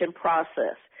re-registration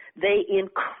process, they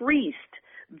increased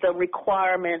the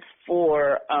requirements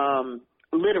for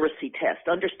literacy tests,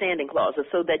 understanding clauses,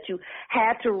 so that you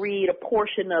had to read a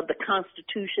portion of the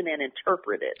Constitution and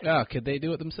interpret it. Oh, could they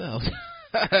do it themselves?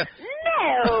 No.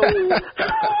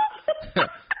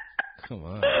 Come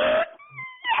on.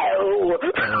 No.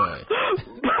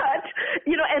 But,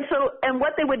 and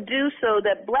what they would do so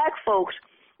that black folks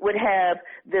would have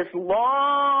this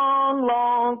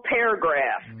long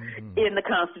paragraph in the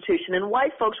Constitution, and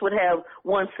white folks would have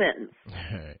one sentence.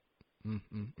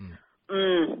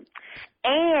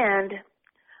 And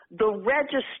the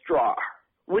registrar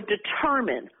would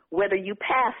determine whether you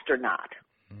passed or not.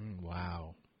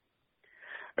 Wow.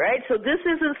 Right? So this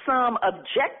isn't some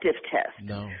objective test.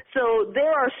 No. So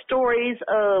there are stories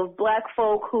of black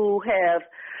folk who have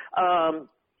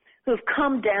who've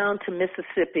come down to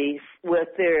Mississippi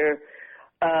with their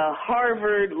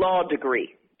Harvard law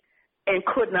degree and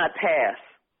could not pass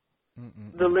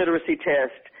the literacy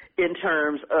test in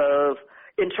terms of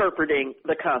interpreting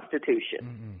the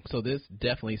Constitution. So this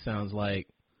definitely sounds like,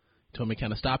 told me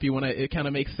kind of stop you when it kind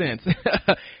of makes sense,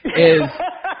 is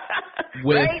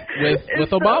with right? with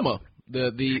Obama,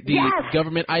 the yes.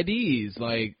 government IDs,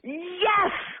 like.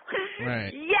 Yes.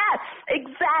 Right. Yes,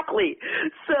 exactly.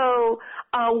 So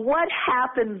what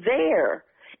happened there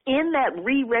in that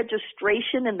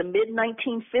re-registration in the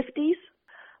mid-1950s,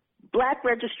 black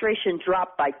registration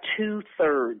dropped by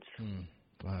 2/3.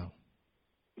 Wow.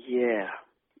 Yeah.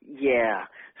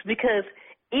 It's because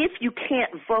if you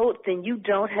can't vote, then you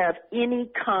don't have any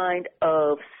kind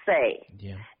of say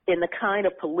in the kind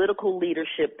of political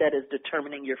leadership that is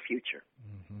determining your future.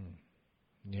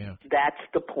 Yeah. That's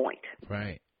the point.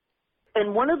 Right.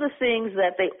 And one of the things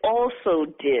that they also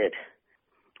did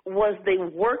was they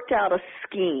worked out a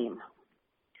scheme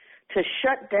to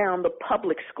shut down the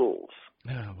public schools.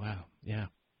 Oh, wow. Yeah.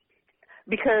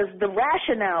 Because the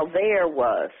rationale there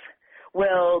was,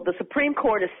 well, the Supreme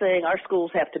Court is saying our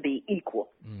schools have to be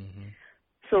equal.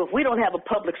 So if we don't have a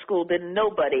public school, then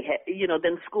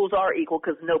then schools are equal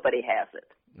because nobody has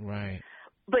it. Right.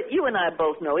 But you and I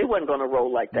both know it wasn't going to roll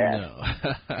like that. No.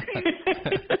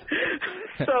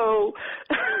 So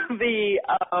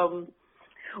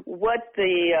what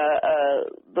the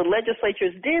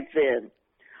legislatures did then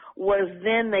was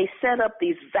they set up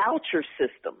these voucher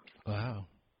systems. Wow.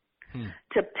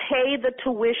 To pay the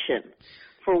tuition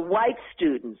for white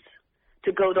students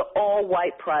to go to all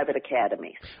white private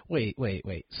academies. Wait.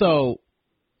 So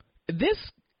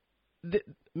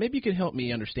maybe you can help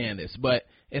me understand this, but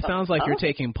it sounds like you're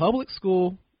taking public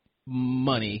school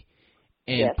money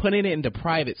and putting it into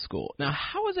private school. Now,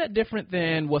 how is that different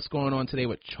than what's going on today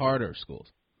with charter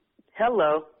schools?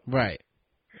 Hello. Right.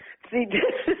 See, this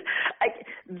is,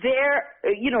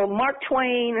 Mark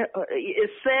Twain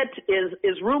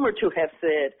is rumored to have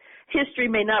said, history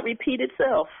may not repeat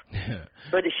itself,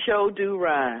 but it sure do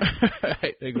rhyme.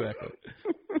 Right, exactly.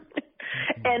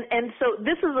 And so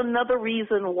this is another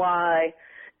reason why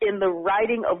in the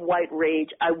writing of White Rage,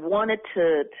 I wanted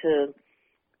to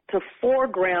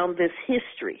foreground this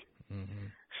history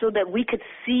so that we could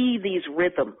see these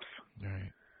rhythms.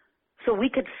 Right. So we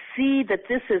could see that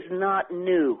this is not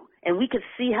new, and we could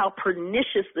see how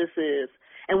pernicious this is,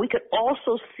 and we could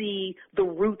also see the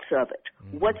roots of it.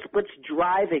 What's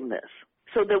driving this,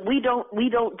 so that we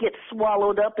don't get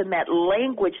swallowed up in that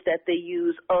language that they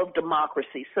use of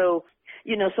democracy. So,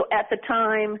 so at the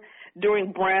time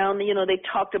during Brown, they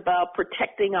talked about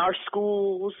protecting our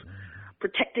schools,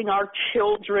 protecting our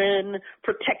children,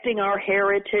 protecting our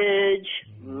heritage,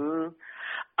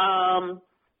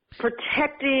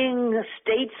 protecting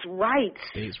states' rights.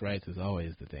 States' rights is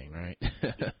always the thing, right?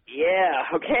 Yeah,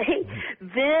 okay.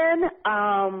 Then,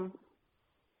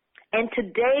 and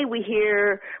today we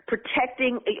hear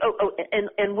protecting,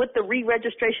 and with the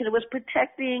re-registration, it was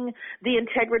protecting the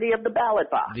integrity of the ballot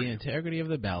box. The integrity of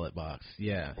the ballot box,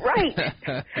 yeah. Right.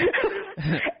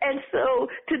 And so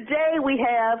today we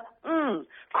have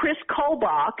Chris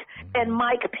Kobach and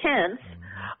Mike Pence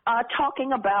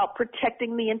talking about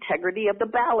protecting the integrity of the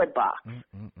ballot box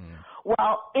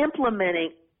while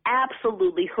implementing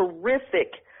absolutely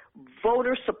horrific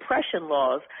voter suppression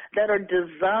laws that are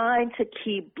designed to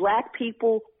keep black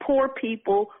people, poor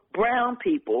people, brown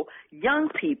people, young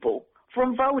people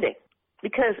from voting.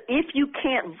 Because if you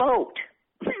can't vote,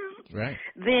 right,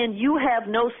 then you have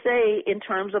no say in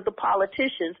terms of the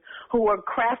politicians who are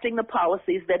crafting the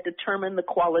policies that determine the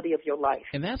quality of your life.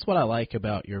 And that's what I like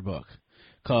about your book,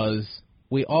 because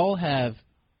we all have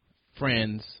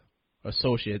friends,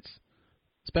 associates,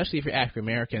 especially if you're African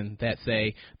American, that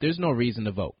say there's no reason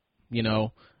to vote.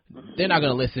 They're not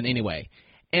going to listen anyway.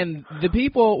 And the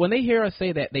people, when they hear us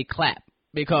say that, they clap,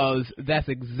 because that's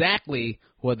exactly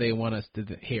what they want us to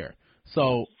hear.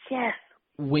 So yes,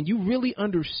 when you really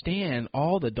understand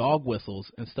all the dog whistles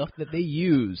and stuff that they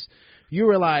use, you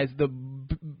realize the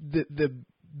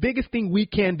biggest thing we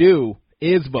can do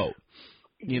is vote.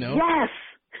 Yes.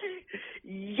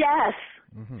 Yes.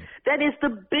 That is the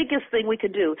biggest thing we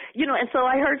could do. And so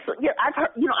I've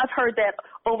heard that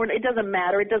over, and it doesn't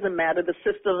matter. The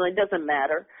system, it doesn't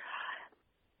matter.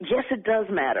 Yes, it does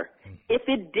matter. If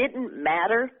it didn't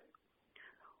matter,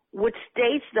 would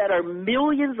states that are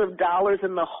millions of dollars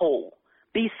in the hole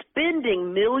be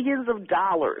spending millions of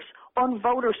dollars on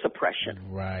voter suppression?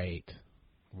 Right.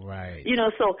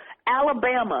 So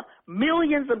Alabama,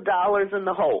 millions of dollars in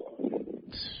the hole,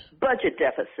 budget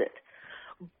deficit.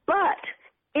 But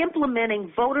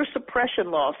implementing voter suppression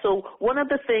laws. So one of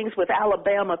the things with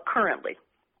Alabama currently,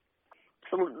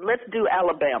 so let's do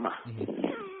Alabama.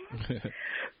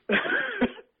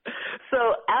 So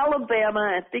Alabama,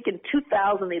 I think in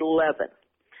 2011,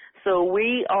 so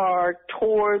we are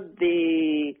toward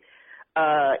the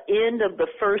end of the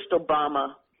first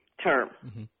Obama term.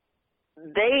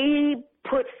 They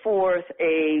put forth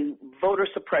a voter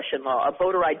suppression law, a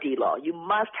voter ID law. You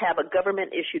must have a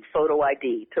government-issued photo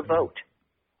ID to vote.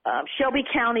 Shelby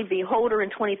County v. Holder in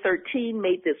 2013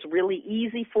 made this really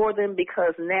easy for them,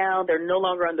 because now they're no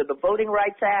longer under the Voting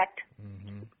Rights Act,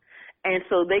 and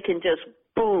so they can just,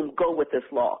 boom, go with this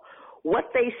law. What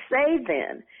they say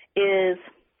then is,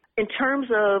 in terms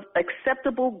of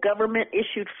acceptable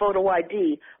government-issued photo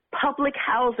ID, public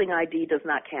housing ID does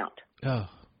not count. Oh.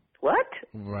 What?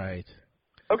 Right.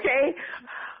 Okay?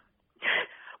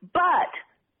 But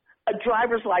a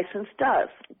driver's license does.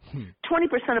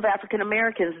 20% of African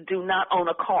Americans do not own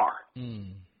a car.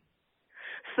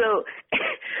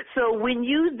 So when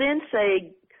you then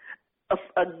say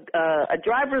a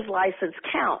driver's license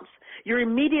counts, you're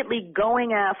immediately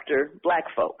going after black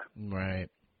folk. Right.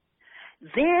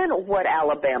 Then what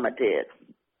Alabama did,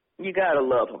 you got to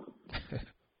love them.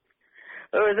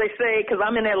 Or as they say, because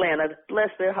I'm in Atlanta, bless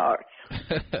their hearts.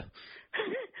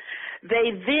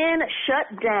 They then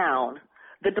shut down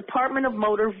the Department of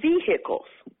Motor Vehicles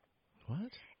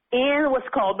in what's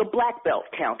called the Black Belt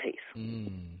counties.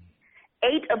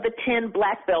 8 of the 10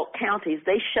 Black Belt counties,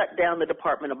 they shut down the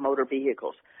Department of Motor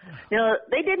Vehicles. Now,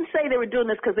 they didn't say they were doing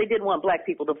this because they didn't want black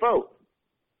people to vote.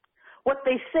 What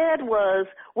they said was,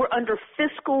 we're under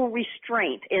fiscal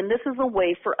restraint, and this is a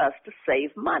way for us to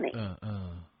save money.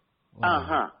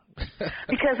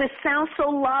 Because it sounds so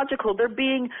logical. They're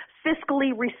being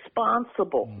fiscally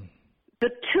responsible. The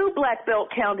 2 Black Belt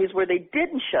counties where they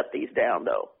didn't shut these down,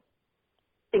 though,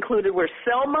 included where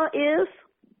Selma is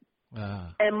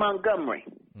and Montgomery.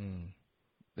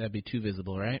 That'd be too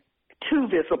visible, right? Too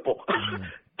visible.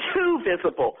 too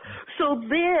visible. So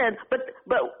then, but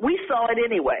we saw it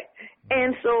anyway.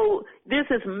 And so there's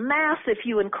this massive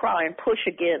hue and cry and push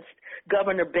against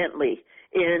Governor Bentley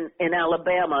in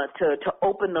Alabama to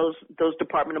open those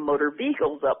Department of Motor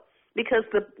Vehicles up, because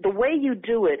the way you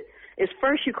do it is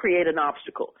first you create an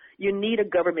obstacle. You need a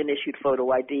government-issued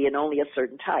photo ID and only a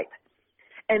certain type.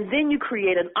 And then you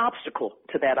create an obstacle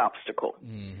to that obstacle.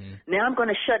 Mm-hmm. Now I'm going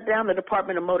to shut down the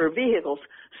Department of Motor Vehicles,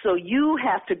 so you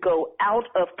have to go out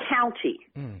of county.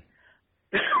 Mm.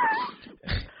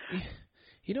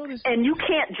 You know this, and you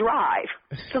can't drive.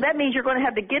 So that means you're going to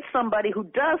have to get somebody who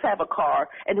does have a car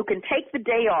and who can take the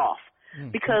day off.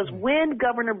 Mm-hmm. Because when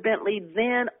Governor Bentley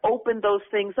then opened those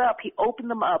things up, he opened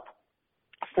them up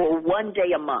for 1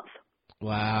 day a month.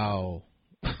 Wow.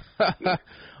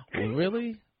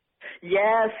 Really?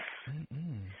 Yes.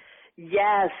 Mm-mm.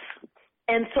 Yes.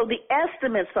 And so the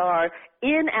estimates are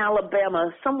in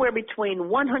Alabama, somewhere between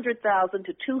 100,000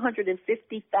 to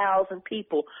 250,000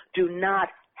 people do not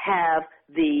have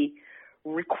the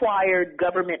required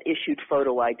government-issued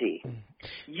photo ID.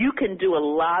 You can do a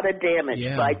lot of damage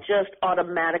by just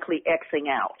automatically Xing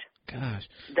out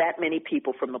that many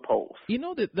people from the polls. You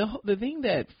know, the thing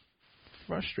that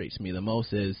frustrates me the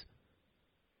most is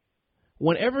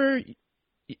whenever –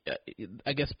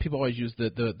 I guess people always use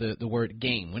the word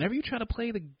game. Whenever you try to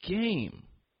play the game,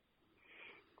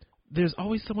 there's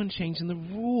always someone changing the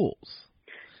rules.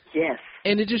 Yes.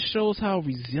 And it just shows how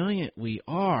resilient we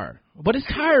are. But it's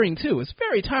tiring, too. It's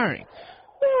very tiring.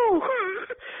 Woo.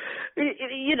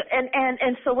 You know,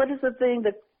 and so what is the thing?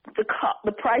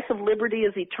 The price of liberty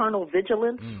is eternal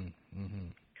vigilance.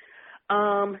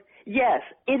 Mm-hmm. Yes,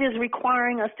 it is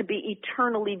requiring us to be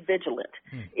eternally vigilant.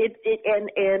 And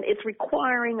it's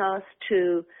requiring us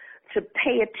to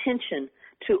pay attention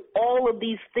to all of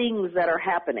these things that are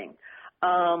happening.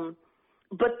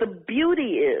 But the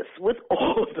beauty is, with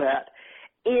all of that,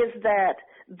 is that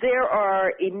there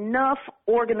are enough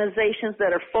organizations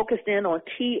that are focused in on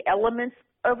key elements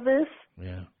of this.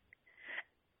 Yeah.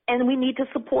 And we need to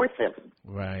support them.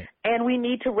 Right. And we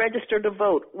need to register to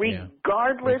vote,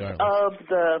 regardless of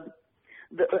the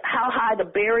how high the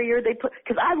barrier they put.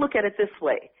 Because I look at it this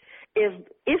way: if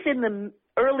in the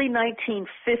early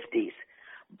 1950s,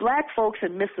 black folks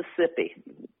in Mississippi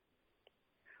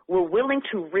were willing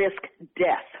to risk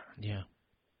death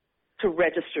to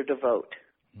register to vote,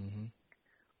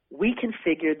 we can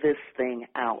figure this thing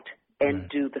out and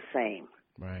do the same.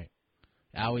 Right.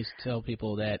 I always tell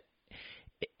people that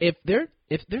if there's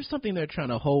something they're trying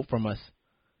to hold from us,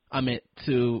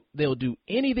 they'll do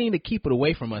anything to keep it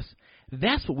away from us.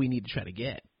 That's what we need to try to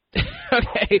get.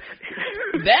 Okay,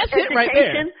 that's it right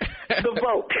there. The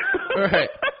vote. Right.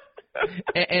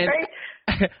 And right?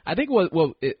 I think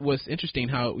it was interesting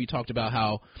how we talked about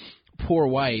how poor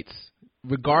whites,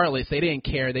 regardless, they didn't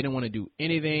care. They didn't want to do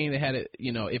anything. They had it,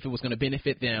 if it was going to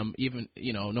benefit them, even,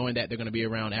 knowing that they're going to be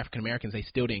around African Americans, they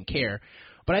still didn't care.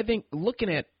 But I think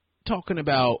talking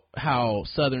about how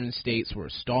southern states were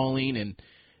stalling and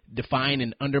defying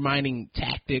and undermining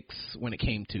tactics when it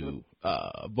came to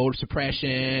voter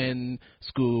suppression,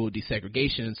 school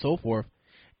desegregation, and so forth.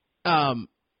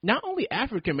 Not only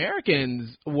African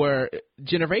Americans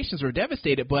generations were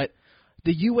devastated, but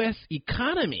the U.S.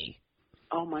 economy.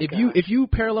 Oh my gosh. If you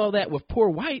parallel that with poor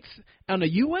whites on a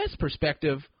U.S.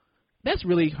 perspective, that's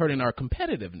really hurting our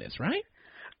competitiveness, right?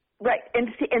 Right,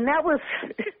 and that was.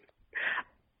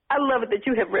 I love it that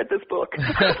you have read this book.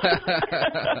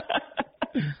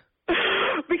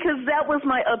 Because that was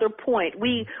my other point.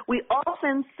 We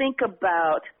often think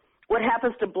about what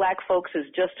happens to black folks as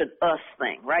just an us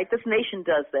thing, right? This nation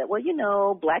does that. Well,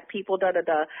 black people,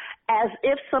 da-da-da, as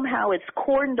if somehow it's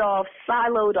cordoned off,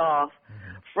 siloed off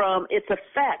from its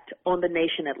effect on the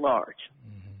nation at large.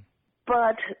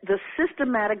 But the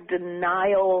systematic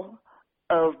denial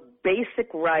of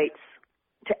basic rights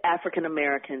to African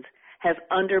Americans has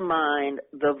undermined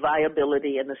the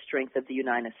viability and the strength of the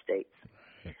United States.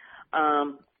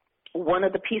 One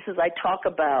of the pieces I talk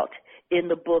about in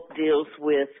the book deals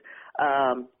with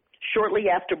shortly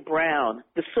after Brown,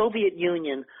 the Soviet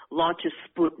Union launches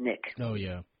Sputnik. Oh,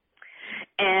 yeah.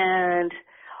 And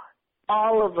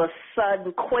all of a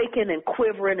sudden, quaking and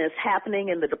quivering is happening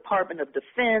in the Department of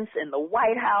Defense, in the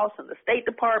White House, in the State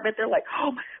Department. They're like,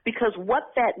 oh, because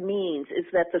what that means is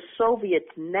that the Soviets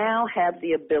now have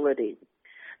the ability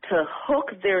to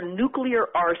hook their nuclear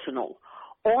arsenal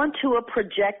onto a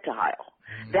projectile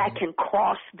that can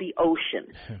cross the ocean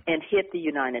and hit the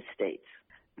United States.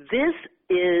 This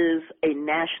is a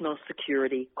national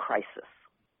security crisis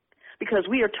because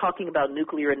we are talking about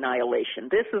nuclear annihilation.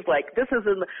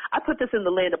 I put this in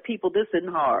the land of people. This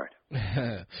isn't hard.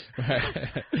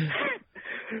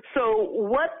 So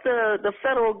what the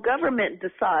federal government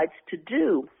decides to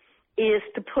do is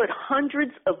to put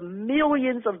hundreds of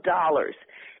millions of dollars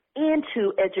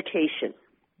into education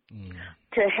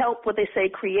to help, what they say,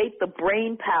 create the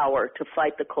brain power to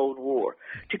fight the Cold War,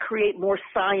 to create more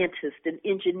scientists and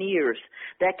engineers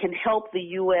that can help the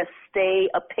U.S. stay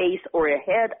apace or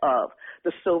ahead of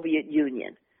the Soviet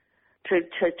Union, to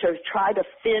try to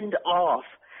fend off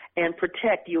and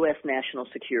protect U.S. national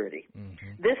security.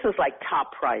 This is like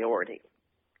top priority.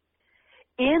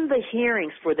 In the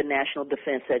hearings for the National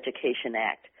Defense Education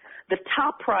Act, the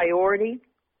top priority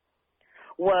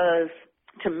was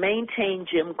to maintain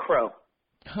Jim Crow.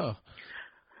 Huh.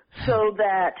 So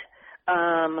that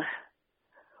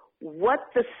what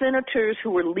the senators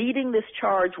who were leading this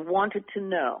charge wanted to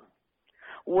know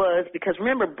was, because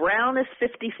remember, Brown is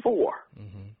 54.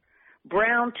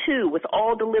 Brown 2, with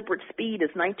all deliberate speed, is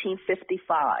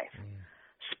 1955.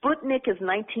 Sputnik is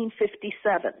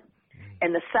 1957.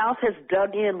 And the South has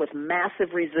dug in with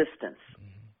massive resistance.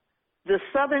 The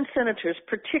Southern senators,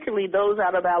 particularly those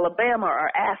out of Alabama,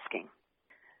 are asking,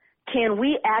 can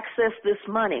we access this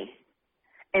money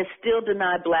and still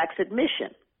deny blacks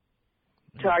admission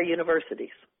to our universities?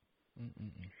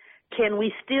 Can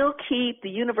we still keep the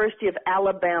University of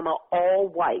Alabama all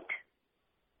white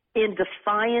in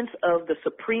defiance of the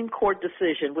Supreme Court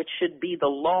decision, which should be the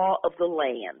law of the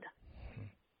land,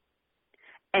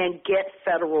 and get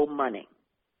federal money?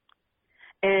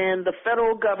 And the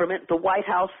federal government, the White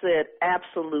House, said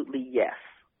absolutely yes.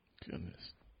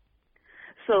 Goodness.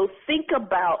 So think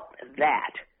about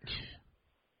that,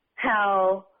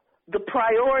 how the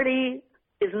priority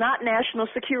is not national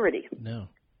security. No.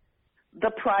 The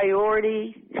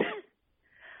priority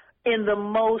in the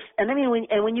most, and I mean,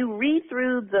 when you read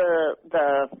through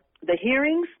the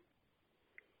hearings,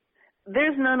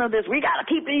 there's none of this, we got to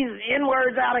keep these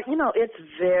N-words out of, it's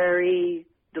very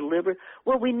deliberate.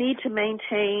 Well, we need to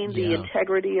maintain the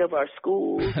integrity of our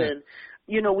schools and,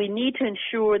 we need to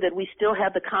ensure that we still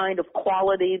have the kind of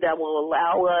quality that will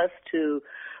allow us to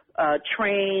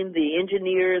train the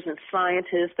engineers and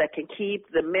scientists that can keep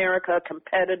America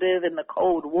competitive in the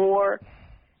Cold War.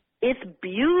 It's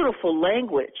beautiful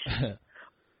language,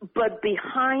 but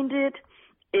behind it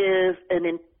is an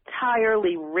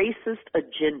entirely racist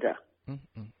agenda.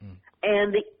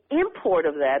 And the import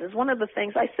of that is one of the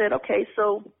things I said, okay,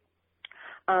 so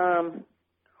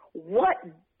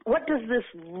what does this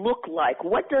look like?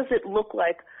 What does it look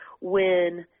like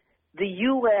when the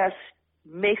U.S.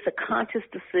 makes a conscious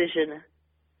decision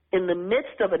in the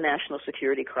midst of a national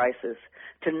security crisis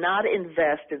to not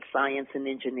invest in science and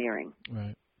engineering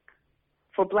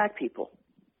for black people?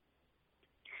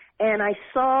 And I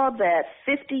saw that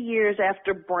 50 years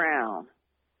after Brown,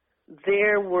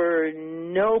 there were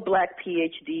no black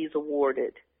PhDs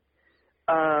awarded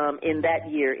in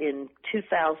that year, in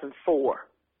 2004.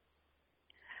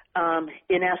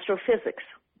 In astrophysics,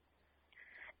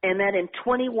 and that in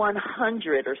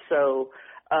 2,100 or so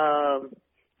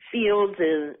fields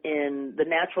in the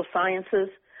natural sciences,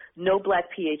 no black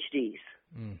PhDs.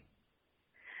 And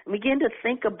begin to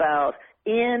think about,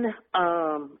 in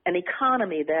an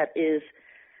economy that is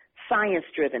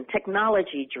science-driven,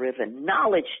 technology-driven,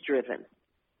 knowledge-driven,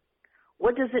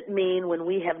 what does it mean when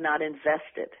we have not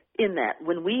invested in that,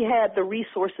 when we had the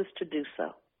resources to do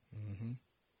so?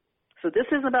 So this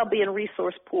isn't about being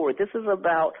resource poor. This is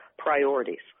about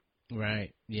priorities.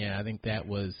 Right. Yeah, I think that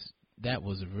was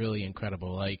really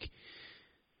incredible. Like,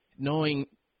 knowing,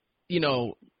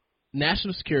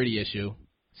 national security issue,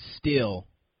 still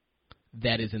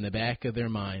that is in the back of their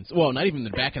minds. Well, not even in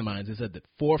the back of their minds. It's at the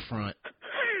forefront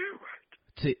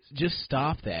to just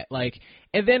stop that. Like,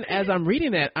 and then as I'm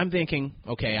reading that, I'm thinking,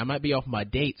 okay, I might be off my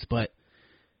dates, but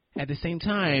at the same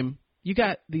time, you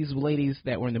got these ladies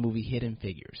that were in the movie Hidden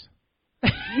Figures.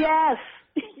 Yes.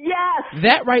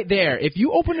 That right there, if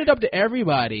you open it up to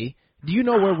everybody, do you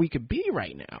know where we could be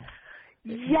right now?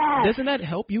 Yes. Doesn't that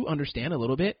help you understand a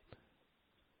little bit?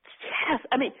 Yes.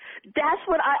 I mean, that's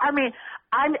what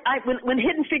when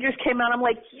Hidden Figures came out, I'm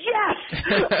like, yes!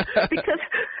 Because,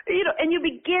 and you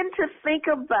begin to think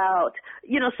about,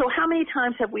 so how many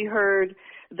times have we heard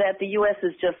that the U.S.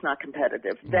 is just not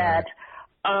competitive, that,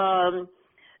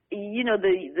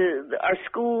 our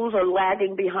schools are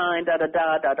lagging behind,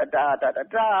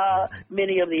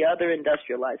 many of the other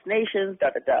industrialized nations,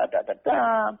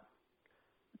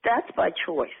 That's by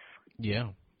choice. Yeah,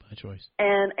 by choice.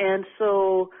 And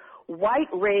so white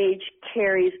rage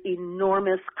carries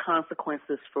enormous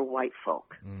consequences for white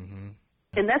folk.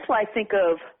 And that's why I think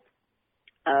of,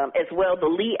 as well, the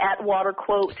Lee Atwater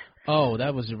quote. Oh,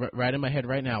 that was right in my head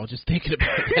right now. I was just thinking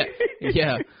about that.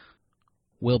 Yeah.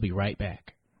 We'll be right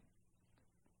back.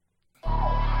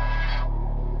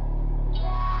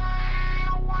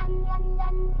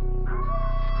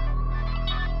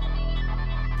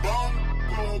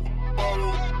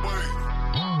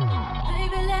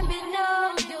 let me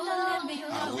know. You'll let me know.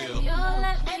 I will. You'll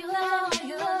let me know.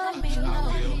 You'll let me know. I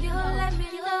will. You'll let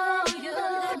me know. You'll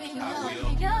let me know. I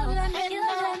will. You'll let me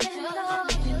know.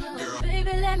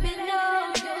 Baby, let me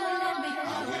know. You'll let me know.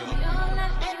 I will. You'll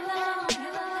let me know.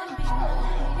 You'll let me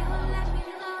know. You'll let me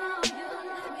know.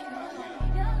 You'll let me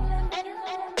know. You'll let me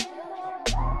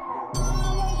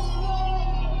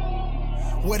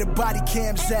know. Where the body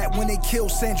cams at when they kill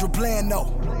Sandra Bland?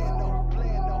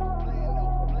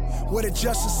 Where the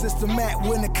justice system at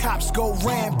when the cops go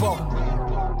Rambo?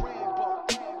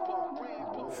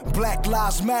 Black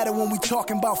lives matter when we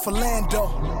talking about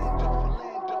Philando.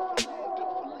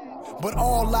 But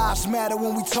all lives matter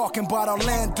when we talking about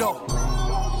Orlando.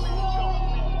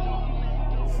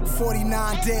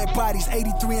 49 dead bodies,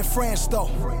 83 in France though.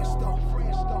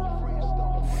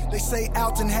 They say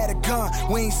Alton had a gun,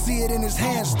 we ain't see it in his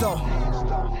hands though.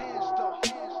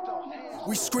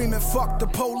 We screaming fuck the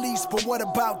police, but what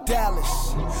about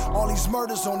Dallas? All these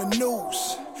murders on the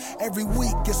news. Every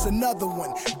week it's another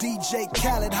one. DJ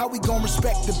Khaled, how we gon'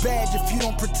 respect the badge if you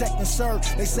don't protect and serve?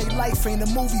 They say life ain't a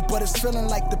movie, but it's feeling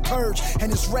like The Purge.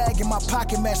 And this rag in my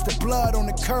pocket match the blood on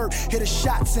the curb. Hear the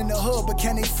shots in the hood, but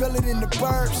can they feel it in the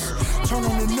burbs? Turn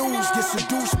on the news, get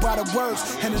seduced by the words.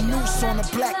 And a noose on a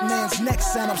black man's neck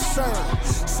sound absurd.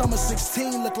 Summer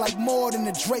 16 look like more than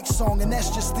the Drake song, and that's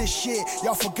just this shit.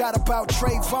 Y'all forgot about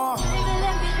Trayvon?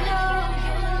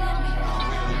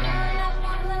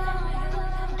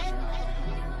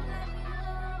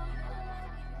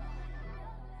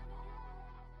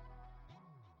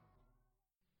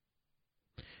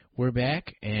 We're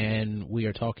back, and we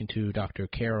are talking to Dr.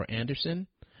 Carol Anderson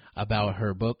about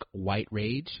her book, White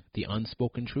Rage, The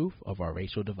Unspoken Truth of Our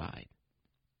Racial Divide.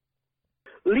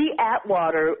 Lee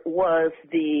Atwater was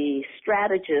the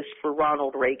strategist for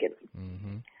Ronald Reagan.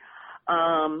 Mm-hmm.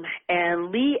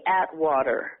 And Lee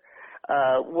Atwater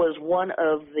was one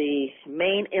of the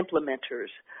main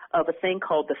implementers of a thing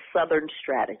called the Southern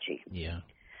Strategy. Yeah.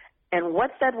 And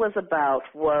what that was about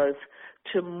was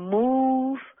to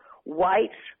move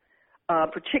whites,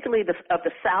 particularly of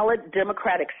the solid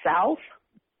Democratic South,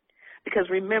 because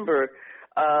remember,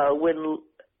 when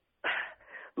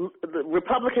the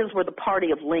Republicans were the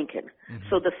party of Lincoln, mm-hmm.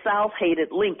 so the South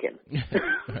hated Lincoln.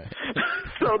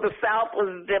 So the South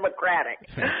was Democratic.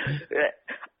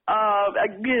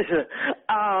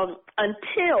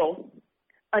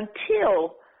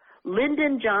 Until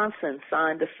Lyndon Johnson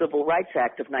signed the Civil Rights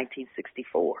Act of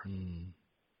 1964. Mm.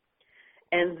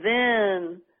 And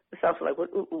then the South was like,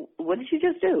 what did you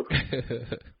just do?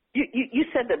 you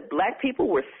said that black people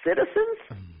were citizens?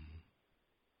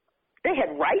 They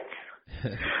had rights?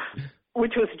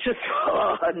 Which was just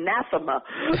anathema.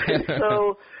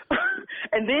 So,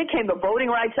 and then came the Voting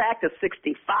Rights Act of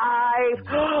 65.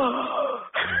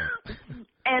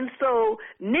 And so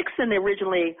Nixon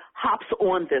originally hops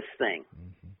on this thing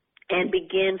and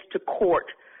begins to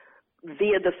court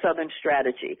via the Southern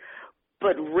Strategy.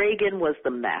 But Reagan was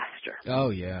the master. Oh,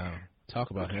 yeah.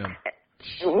 Talk about him.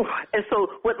 And so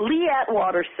what Lee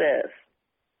Atwater says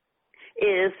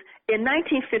is, in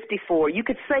 1954, you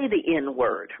could say the N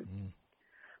word,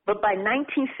 but by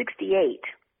 1968,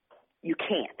 you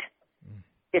can't.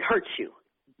 It hurts you,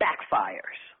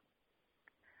 backfires.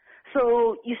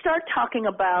 So you start talking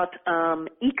about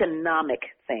economic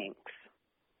things,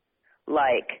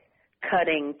 like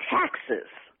cutting taxes,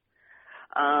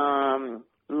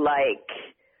 like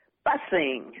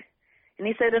busing. And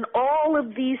he said, and all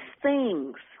of these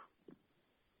things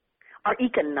are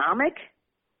economic,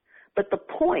 but the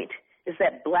point is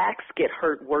that blacks get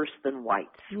hurt worse than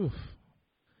whites. Oof.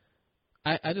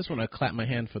 I just want to clap my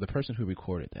hand for the person who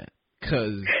recorded that,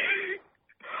 because...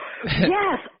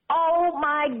 Yes. Oh,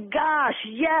 my gosh.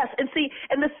 Yes. And see,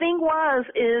 and the thing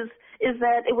is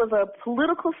that it was a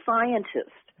political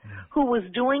scientist who was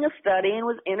doing a study and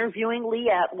was interviewing Lee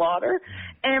Atwater,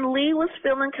 and Lee was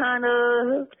feeling kind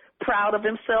of proud of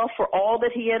himself for all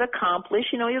that he had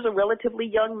accomplished. You know, he was a relatively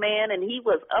young man, and he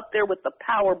was up there with the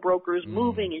power brokers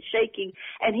moving and shaking,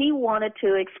 and he wanted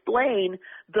to explain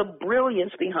the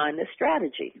brilliance behind this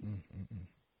strategy.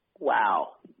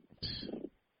 Wow.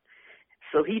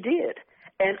 So he did.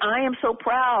 And I am so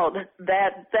proud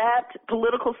that that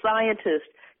political scientist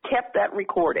kept that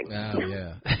recording. Oh,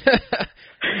 yeah.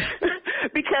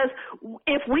 Because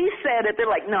if we said it, they're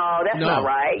like, no, that's not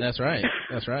right. That's right.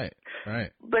 That's right.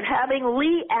 Right. But having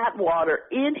Lee Atwater,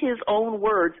 in his own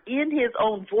words, in his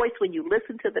own voice, when you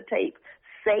listen to the tape,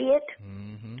 say it,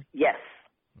 yes.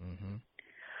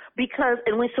 Because,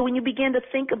 so when you begin to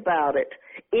think about it,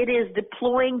 it is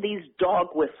deploying these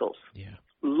dog whistles. Yeah.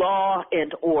 Law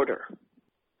and order.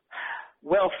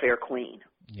 Welfare queen.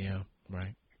 Yeah,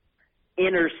 right.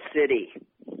 inner city,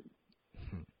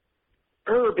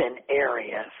 urban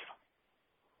areas.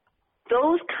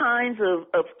 Those kinds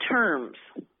of terms,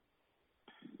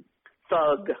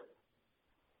 thug,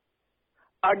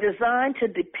 are designed to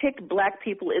depict black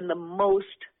people in the most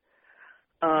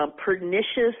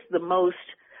pernicious, the most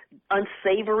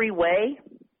unsavory way.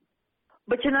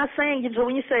 But you're not saying, so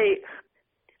when you say,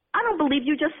 I don't believe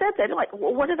you just said that. You're like,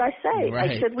 well, what did I say?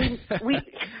 Right. I said we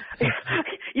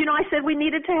I said we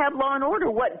needed to have law and order.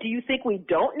 What, do you think we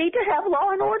don't need to have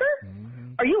law and order?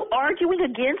 Mm-hmm. Are you arguing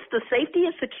against the safety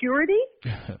and security?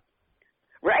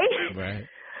 Right? Right.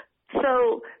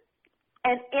 So,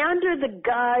 and under the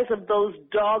guise of those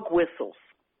dog whistles,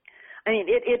 I mean,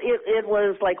 it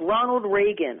was like Ronald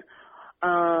Reagan.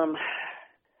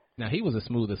 Now, he was the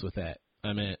smoothest with that.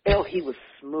 I mean, Oh, he was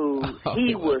smooth.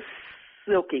 He was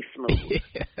silky smooth.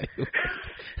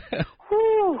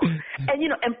 Whew. And,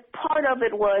 and part of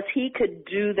it was he could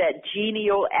do that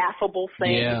genial, affable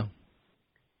thing. Yeah.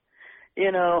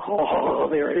 Oh,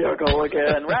 there you go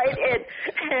again, right?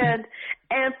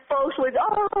 And folks would,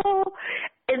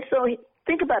 and so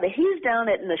think about it. He's down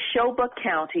at Neshoba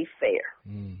County Fair.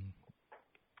 Mm.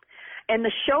 And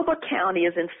Neshoba County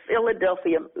is in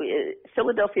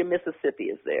Philadelphia, Mississippi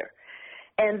is there.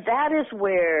 And that is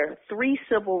where 3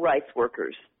 civil rights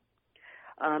workers,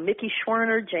 Mickey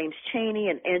Schwerner, James Chaney,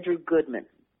 and Andrew Goodman,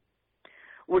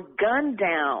 were gunned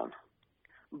down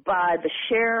by the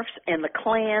sheriffs and the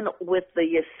Klan with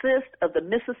the assist of the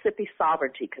Mississippi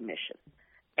Sovereignty Commission.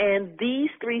 And these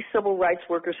 3 civil rights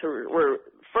workers were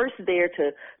first there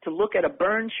to look at a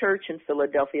burned church in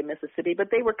Philadelphia, Mississippi, but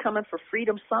they were coming for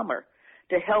Freedom Summer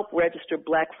to help register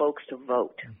black folks to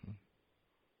vote. Mm-hmm.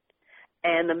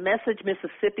 And the message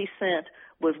Mississippi sent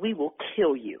was, we will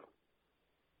kill you.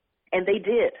 And they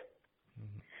did.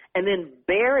 Mm-hmm. And then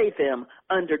bury them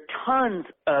under tons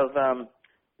of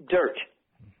dirt.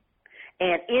 Mm-hmm.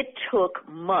 And it took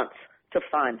months to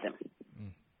find them.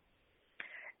 Mm-hmm.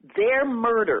 Their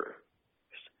murder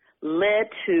led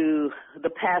to the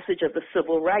passage of the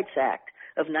Civil Rights Act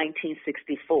of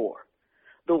 1964,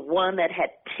 the one that had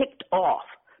ticked off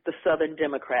the Southern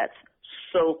Democrats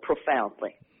so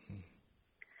profoundly.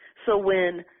 So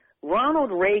when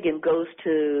Ronald Reagan goes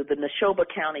to the Neshoba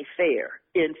County Fair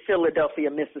in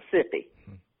Philadelphia, Mississippi,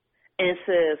 and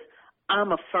says,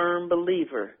 I'm a firm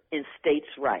believer in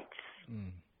states' rights.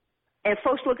 Mm. And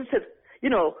folks look and say,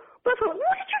 but what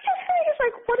did you just say? It's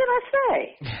like, what did I say?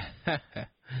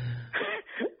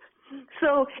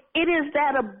 So it is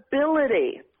that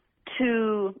ability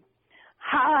to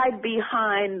hide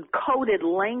behind coded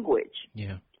language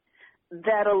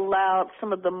that allowed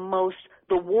some of the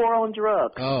war on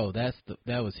drugs. Oh,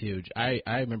 that was huge. I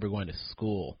remember going to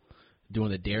school,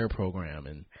 doing the DARE program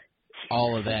and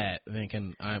all of that,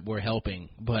 thinking we're helping.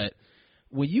 But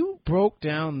when you broke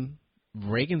down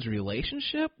Reagan's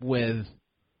relationship with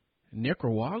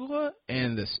Nicaragua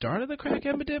and the start of the crack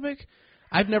epidemic,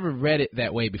 I've never read it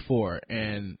that way before,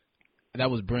 and that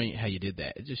was brilliant how you did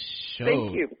that. It just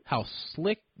showed how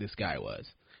slick this guy was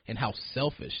and how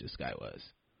selfish this guy was.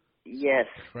 Yes.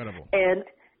 Incredible. And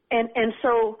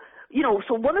so,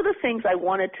 so one of the things I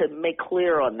wanted to make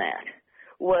clear on that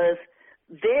was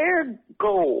their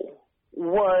goal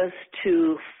was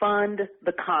to fund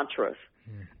the Contras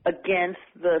against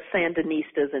the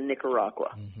Sandinistas in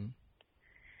Nicaragua. Mm-hmm.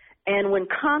 And when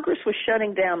Congress was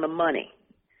shutting down the money,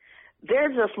 they're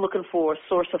just looking for a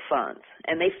source of funds.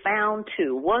 And they found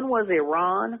 2. One was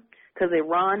Iran, because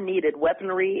Iran needed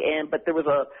weaponry, but there was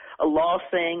a law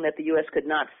saying that the U.S. could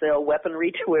not sell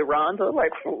weaponry to Iran. So it was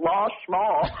like, law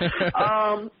small.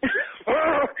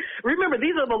 Remember,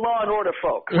 these are the law and order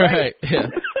folk, right? Yeah.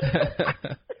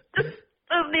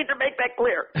 Just need to make that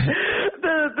clear.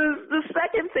 The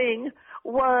second thing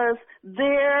was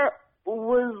there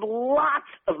was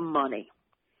lots of money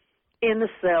in the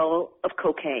sale of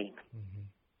cocaine. Mm-hmm.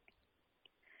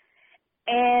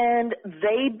 And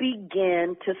they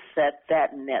began to set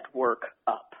that network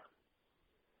up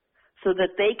so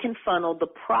that they can funnel the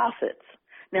profits.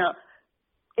 Now,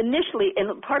 initially,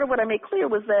 and part of what I made clear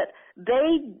was that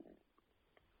they,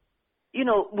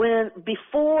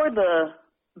 before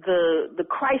the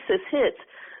crisis hits,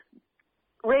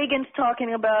 Reagan's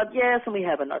talking about, yes, and we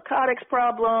have a narcotics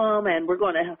problem, and we're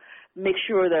going to make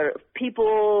sure that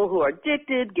people who are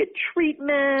addicted get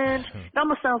treatment. It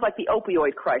almost sounds like the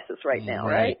opioid crisis right now,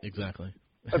 right? Right, exactly.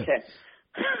 Okay.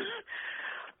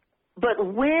 But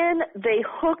when they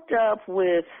hooked up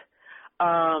with,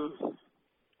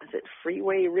 is it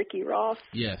Freeway Ricky Ross?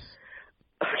 Yes.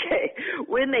 Okay.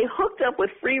 When they hooked up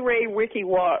with Freeway Ricky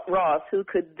Ross, who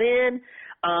could then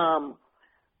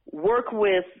work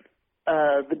with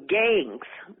the gangs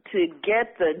to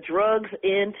get the drugs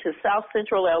into South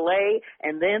Central LA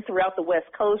and then throughout the West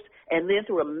Coast and then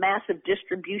through a massive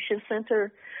distribution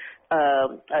center,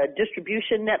 a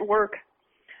distribution network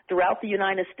throughout the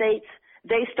United States,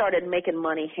 they started making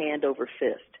money hand over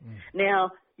fist.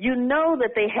 Now, you know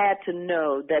that they had to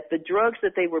know that the drugs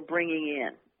that they were bringing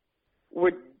in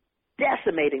were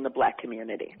decimating the black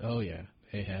community. Oh, yeah.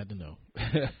 They had to know.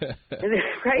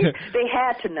 Right? They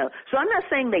had to know. So I'm not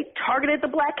saying they targeted the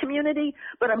black community,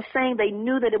 but I'm saying they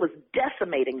knew that it was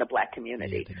decimating the black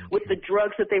community with the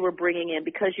drugs that they were bringing in,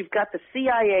 because you've got the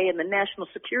CIA and the National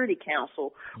Security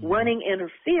Council running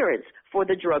interference for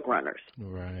the drug runners.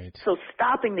 Right. So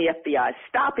stopping the FBI,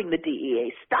 stopping the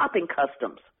DEA, stopping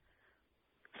customs,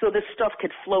 so this stuff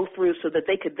could flow through so that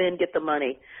they could then get the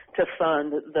money to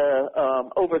fund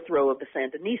the overthrow of the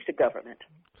Sandinista government.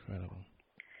 Incredible.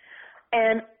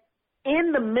 And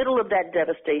in the middle of that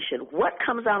devastation, what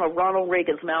comes out of Ronald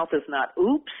Reagan's mouth is not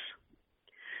oops,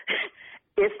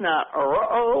 it's not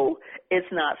uh-oh,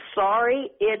 it's not sorry.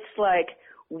 It's like,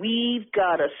 we've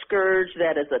got a scourge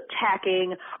that is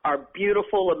attacking our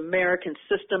beautiful American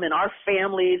system and our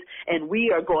families, and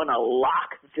we are going to lock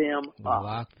them up.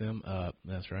 Lock them up.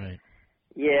 That's right.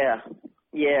 Yeah,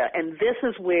 yeah. And this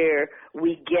is where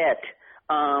we get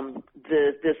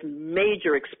this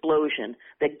major explosion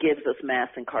that gives us mass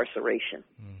incarceration.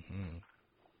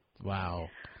 Wow.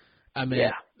 I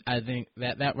mean, I think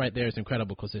that right there is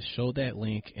incredible, because it showed that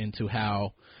link into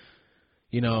how,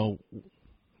 you know,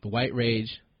 the white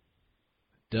rage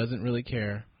doesn't really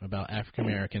care about African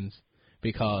Americans,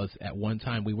 because at one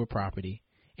time we were property,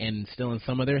 and still in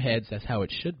some of their heads that's how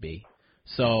it should be.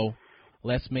 So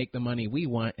let's make the money we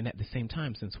want, and at the same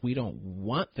time, since we don't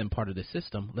want them part of the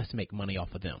system, let's make money off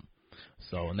of them.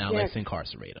 So now let's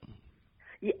incarcerate them.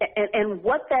 Yeah, and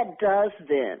what that does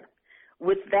then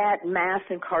with that mass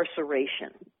incarceration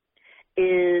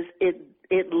is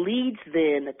it leads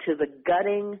then to the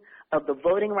gutting of the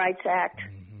Voting Rights Act,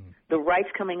 the rights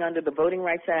coming under the Voting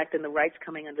Rights Act and the rights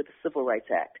coming under the Civil Rights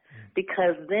Act.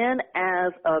 Because then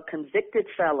as a convicted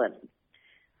felon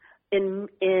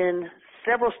in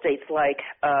several states like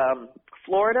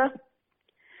Florida,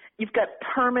 you've got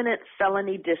permanent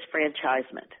felony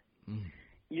disfranchisement.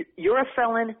 You're a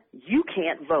felon, you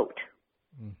can't vote.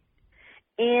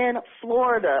 In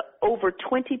Florida, over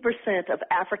 20% of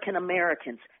African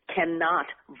Americans cannot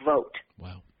vote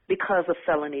because of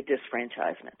felony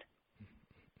disfranchisement.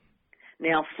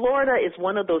 Now, Florida is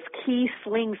one of those key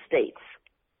swing states.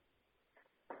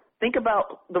 Think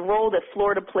about the role that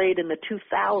Florida played in the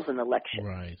 2000 election.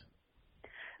 Right.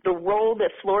 The role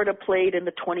that Florida played in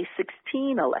the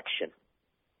 2016 election.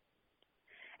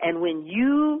 And when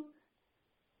you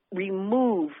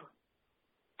remove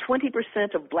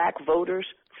 20% of black voters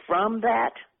from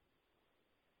that,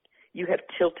 you have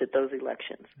tilted those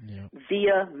elections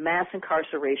via mass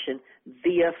incarceration,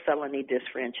 via felony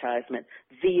disfranchisement,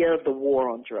 via the war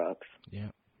on drugs. Yeah.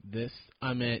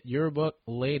 Your book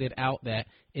laid it out that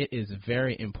it is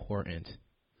very important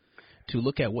to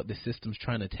look at what the system's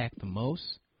trying to attack the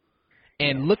most,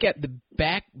 and look at the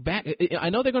back. I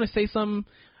know they're going to say some,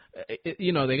 they're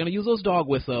going to use those dog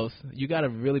whistles. You got to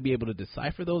really be able to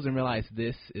decipher those and realize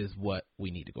this is what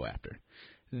we need to go after.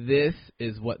 This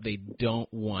is what they don't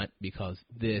want, because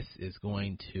this is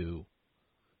going to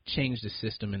change the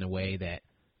system in a way that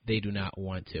they do not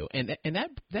want to. And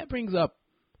that brings up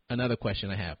another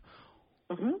question I have.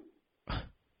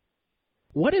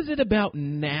 What is it about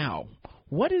now?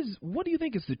 What do you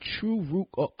think is the true root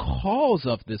or cause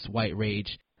of this white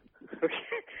rage?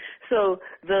 So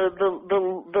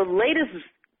the latest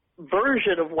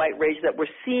version of white rage that we're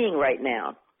seeing right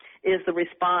now is the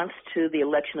response to the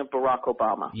election of Barack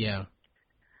Obama. Yeah.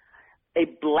 A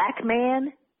black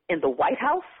man in the White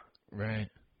House? Right.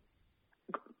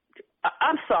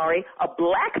 I'm sorry, a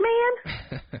black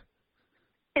man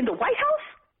in the White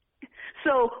House?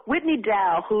 So Whitney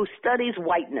Dow, who studies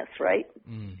whiteness, right?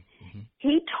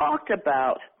 He talked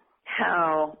about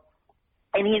how,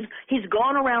 and he's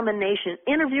gone around the nation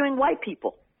interviewing white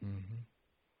people.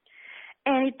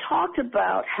 And he talked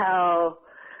about how,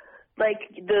 like,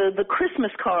 the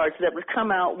Christmas cards that would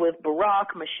come out with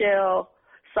Barack, Michelle,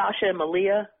 Sasha, and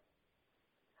Malia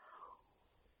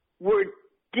were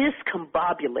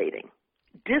discombobulating,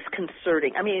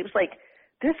 disconcerting. I mean, it was like,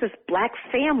 this is black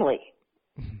family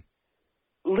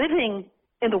living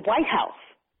in the White House.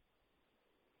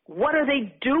 What are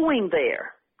they doing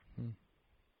there?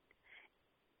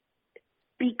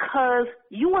 Because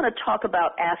you want to talk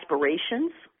about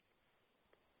aspirations.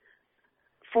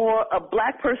 For a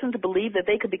black person to believe that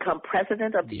they could become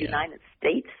president of the United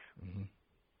States,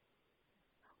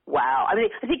 wow. I mean,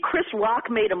 I think Chris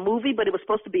Rock made a movie, but it was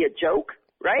supposed to be a joke,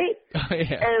 right? Oh,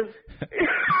 yeah.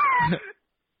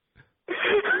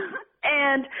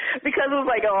 And because it was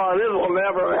like, oh, this will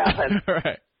never happen.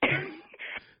 Right.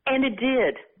 And it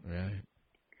did. Right.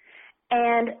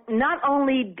 And not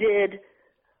only did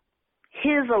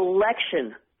his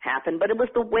election happen, but it was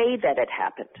the way that it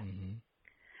happened. Mm-hmm.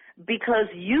 Because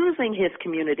using his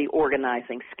community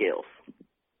organizing skills,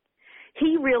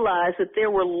 he realized that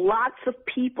there were lots of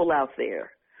people out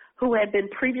there who had been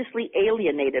previously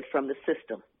alienated from the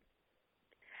system.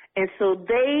 And so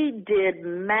they did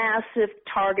massive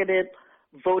targeted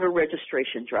voter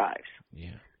registration drives.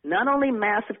 Yeah. Not only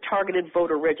massive targeted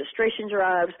voter registration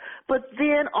drives, but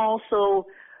then also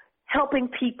helping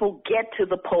people get to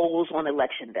the polls on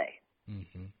Election Day.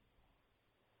 Mm-hmm.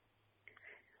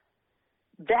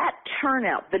 That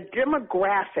turnout, the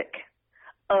demographic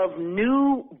of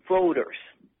new voters,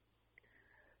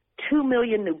 2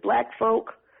 million new black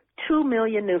folk, 2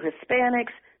 million new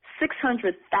Hispanics,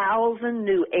 600,000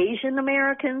 new Asian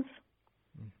Americans,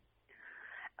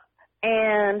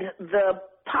 and the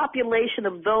population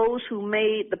of those who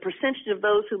made, the percentage of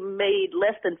those who made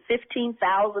less than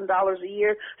 $15,000 a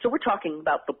year, so we're talking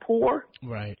about the poor,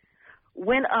 right,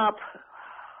 went up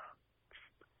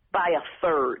by a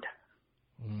third.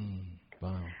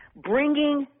 Wow.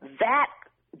 Bringing that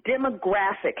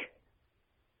demographic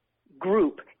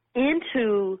group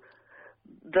into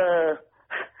the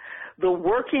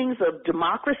workings of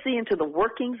democracy, into the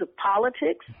workings of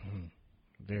politics. Mm-hmm.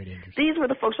 Very dangerous. These were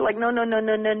the folks who were like, no.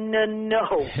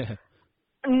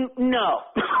 No.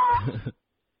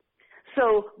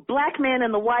 So black men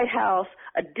in the White House,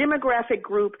 a demographic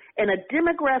group, and a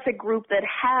demographic group that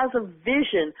has a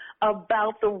vision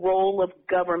about the role of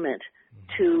government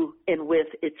to and with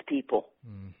its people.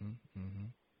 Mm-hmm. Mm-hmm.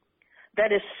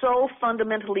 That is so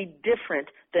fundamentally different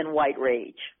than white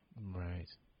rage. Right.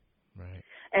 Right.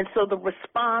 And so the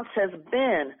response has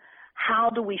been, how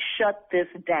do we shut this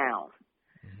down?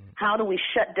 Mm-hmm. How do we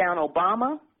shut down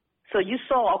Obama? So you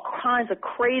saw all kinds of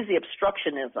crazy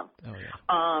obstructionism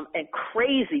and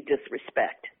crazy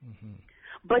disrespect. Mm-hmm.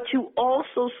 But you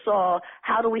also saw,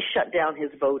 how do we shut down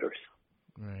his voters?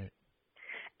 Right.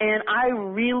 And I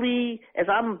really, as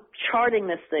I'm charting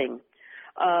this thing,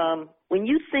 when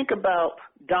you think about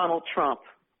Donald Trump,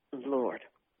 Lord,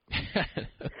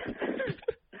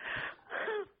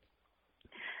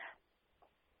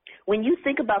 when you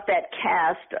think about that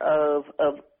cast of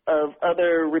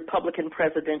other Republican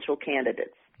presidential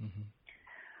candidates, mm-hmm.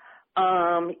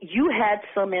 You had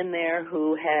some in there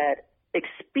who had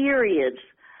experience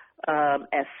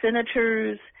as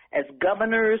senators, as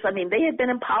governors. I mean, they had been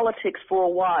in politics for a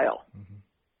while. Mm-hmm.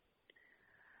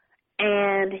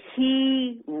 And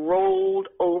he rolled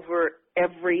over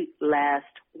every last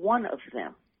one of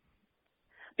them.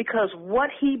 Because what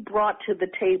he brought to the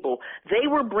table, they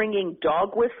were bringing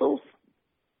dog whistles.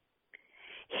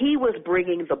 He was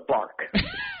bringing the bark.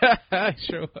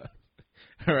 Sure was.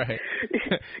 Right.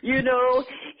 You know,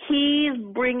 he's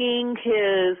bringing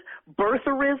his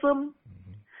birtherism.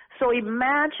 Mm-hmm. So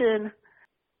imagine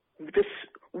this,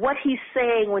 what he's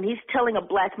saying when he's telling a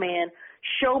black man,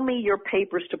 show me your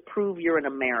papers to prove you're an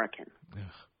American. Ugh.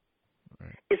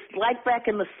 Right. It's like back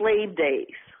in the slave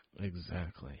days.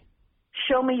 Exactly.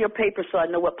 Show me your papers so I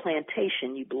know what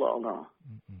plantation you belong on.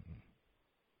 Mm-hmm.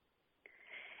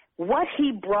 What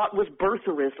he brought was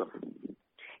birtherism.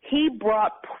 He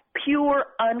brought pure,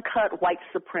 uncut white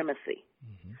supremacy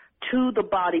to the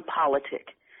body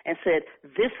politic and said,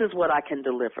 this is what I can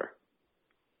deliver.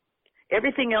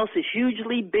 Everything else is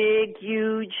hugely big,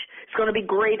 huge. It's going to be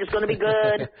great. It's going to be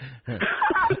good.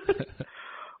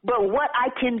 But what I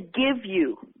can give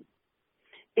you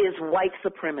is white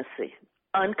supremacy,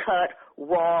 uncut,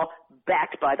 raw,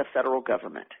 backed by the federal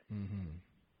government. Mm-hmm.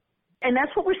 And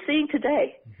that's what we're seeing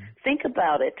today. Mm-hmm. Think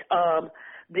about it.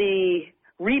 The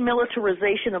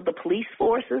remilitarization of the police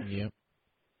forces. Yep.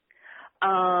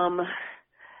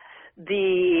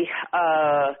 The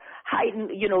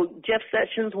heightened,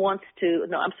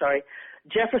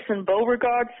 Jefferson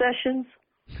Beauregard Sessions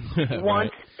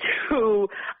wants to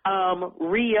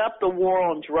re-up the war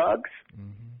on drugs.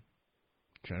 Mm-hmm.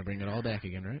 Trying to bring it all back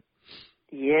again, right?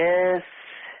 Yes.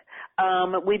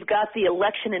 We've got the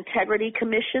Election Integrity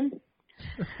Commission,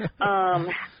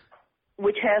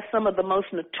 which has some of the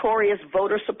most notorious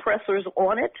voter suppressors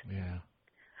on it. Yeah.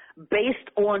 Based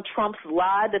on Trump's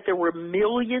lie that there were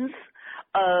millions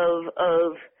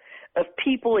of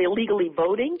people illegally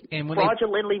voting,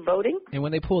 fraudulently voting. And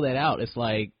when they pull that out, it's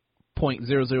like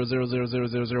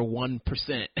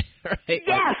 0.0000001%. Right? Yes.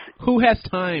 Like, who has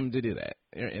time to do that?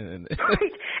 Right.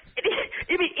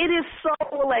 It is so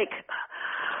like,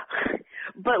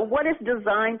 But what it's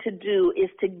designed to do is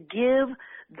to give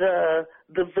the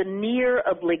veneer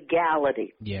of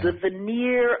legality, the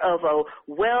veneer of a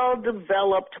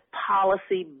well-developed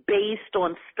policy based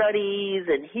on studies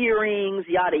and hearings,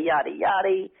 yada, yada,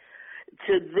 yada,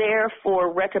 to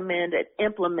therefore recommend and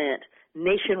implement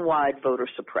nationwide voter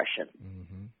suppression.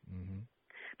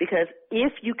 Because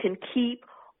if you can keep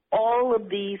all of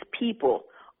these people,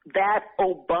 that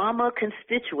Obama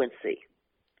constituency,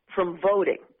 from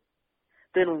voting,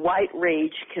 then white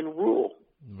rage can rule.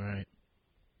 Right.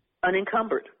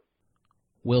 Unencumbered.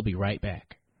 We'll be right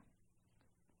back.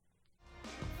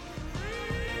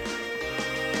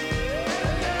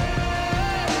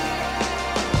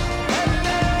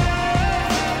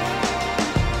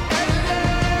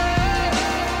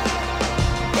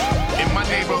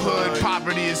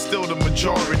 Poverty is still the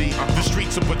majority. The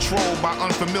streets are patrolled by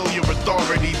unfamiliar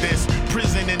authority. This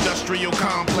prison industrial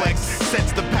complex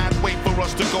sets the pathway for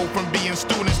us to go from being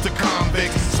students to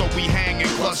convicts. So we hang in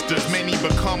clusters, many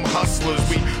become hustlers.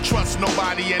 We trust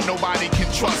nobody and nobody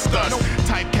can trust us.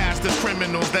 Typecast as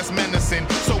criminals, that's menacing.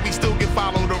 So we still get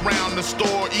followed around the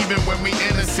store even when we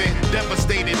innocent.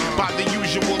 Devastated by the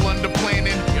usual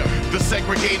underplanning. The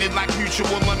segregated lack mutual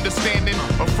understanding.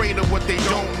 Afraid of what they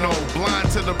don't know. Blind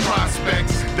to the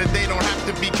prospects. That they don't have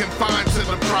to be confined to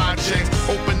the projects.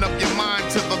 Open up your mind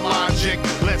to the logic.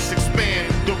 Let's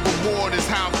expand. The reward is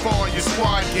how far your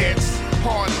squad gets.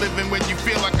 Hard living when you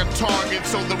feel like a target.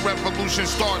 So the revolution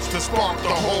starts to spark the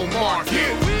whole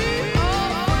market.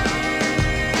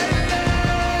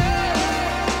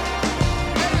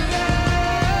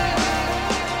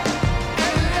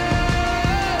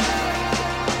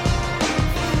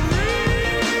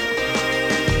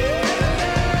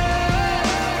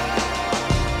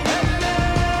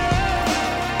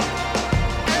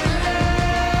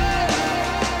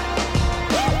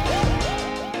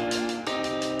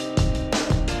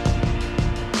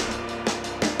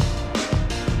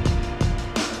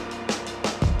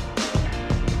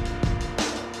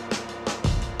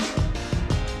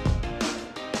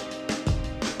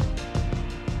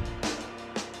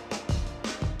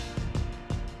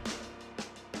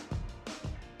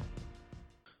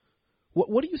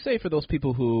 What do you say for those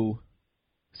people who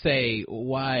say,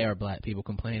 why are black people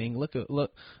complaining? Look,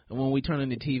 when we turn on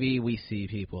the TV, we see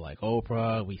people like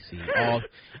Oprah, we see all,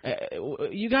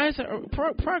 you guys are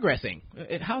progressing.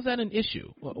 How's that an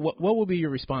issue? What would be your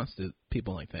response to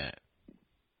people like that?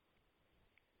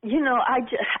 You know,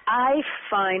 I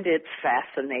find it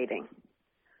fascinating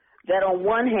that on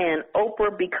one hand,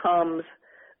 Oprah becomes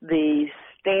the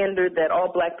standard that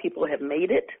all black people have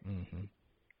made it.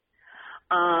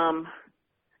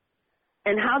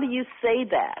 And how do you say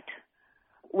that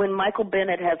when Michael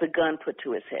Bennett has a gun put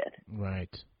to his head?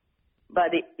 Right. By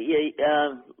the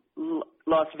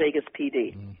Las Vegas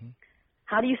PD.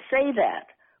 How do you say that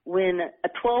when a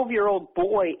 12-year-old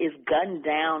boy is gunned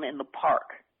down in the park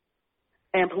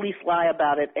and police lie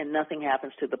about it and nothing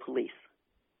happens to the police?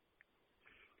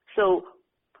 So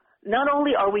not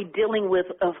only are we dealing with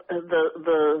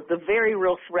the very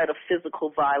real threat of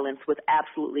physical violence with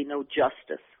absolutely no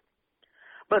justice,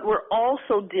 but we're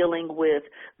also dealing with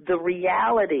the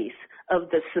realities of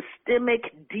the systemic,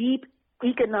 deep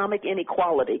economic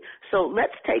inequality. So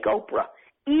let's take Oprah.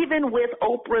 Even with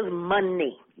Oprah's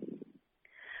money,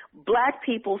 black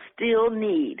people still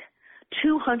need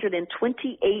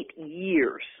 228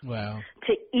 years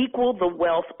to equal the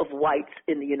wealth of whites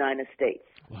in the United States.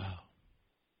 Wow.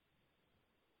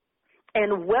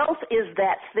 And wealth is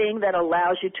that thing that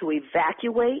allows you to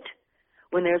evacuate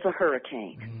when there's a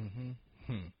hurricane.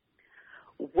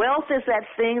 Wealth is that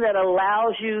thing that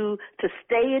allows you to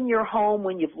stay in your home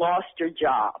when you've lost your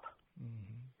job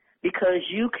because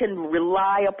you can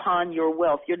rely upon your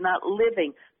wealth. You're not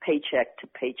living paycheck to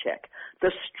paycheck.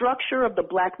 The structure of the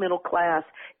black middle class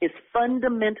is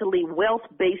fundamentally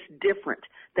wealth-based different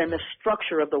than the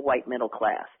structure of the white middle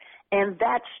class. And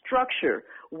that structure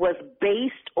was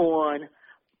based on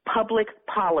public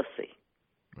policy.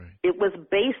 It was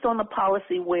based on a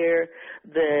policy where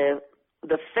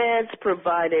the feds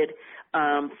provided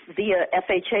via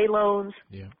FHA loans,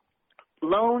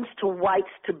 loans to whites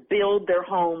to build their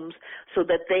homes so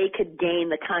that they could gain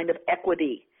the kind of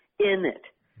equity in it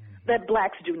that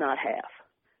blacks do not have.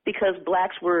 Because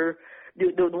blacks were,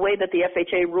 the way that the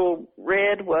FHA rule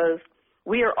read was,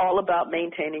 we are all about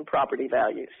maintaining property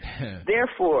values.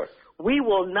 Therefore, we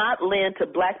will not lend to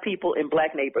black people in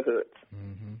black neighborhoods.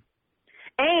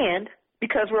 And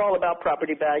because we're all about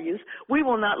property values, we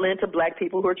will not lend to black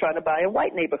people who are trying to buy in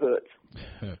white neighborhoods.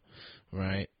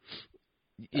 Right.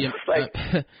 Yeah,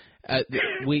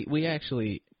 we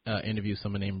actually interview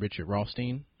someone named Richard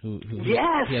Rothstein, who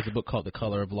Yes. he has a book called The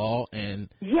Color of Law, and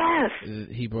Yes.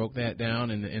 he broke that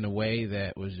down in a way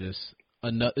that was just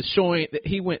showing that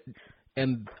he went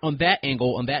and on that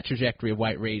angle, on that trajectory of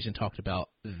white rage, and talked about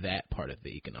that part of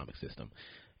the economic system,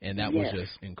 and that was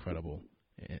just incredible.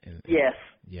 And, yes.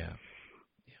 Yeah.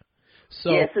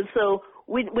 So yes, and so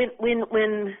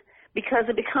when because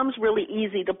it becomes really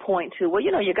easy to point to, well,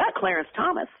 you got Clarence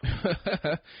Thomas.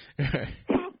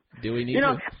 Do we need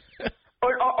to?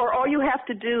 Or all you have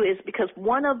to do is, because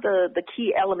one of the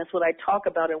key elements, what I talk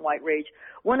about in White Rage,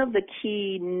 one of the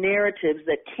key narratives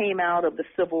that came out of the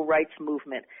civil rights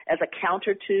movement as a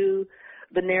counter to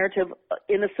the narrative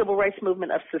in the civil rights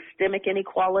movement of systemic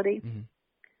inequality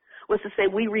was to say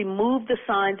we remove the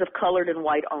signs of colored and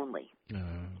white only.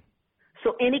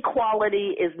 So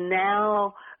inequality is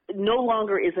now no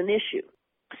longer is an issue.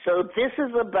 So this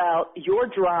is about your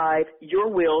drive, your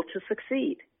will to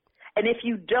succeed. And if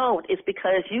you don't, it's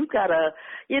because you've got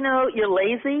you're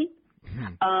lazy,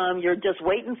 you're just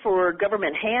waiting for a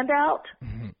government handout,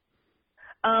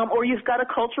 or you've got a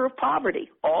culture of poverty,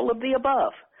 all of the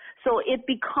above. So it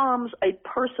becomes a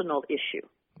personal issue.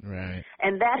 Right.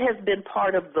 And that has been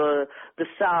part of the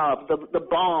salve, the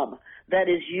balm that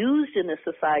is used in this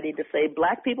society to say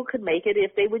black people could make it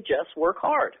if they would just work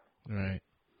hard. Right.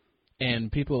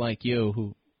 And people like you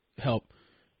who help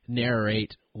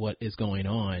narrate what is going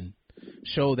on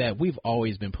show that we've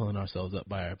always been pulling ourselves up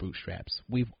by our bootstraps.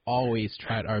 We've always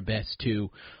tried our best to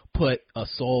put a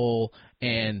soul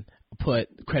and put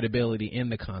credibility in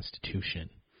the Constitution,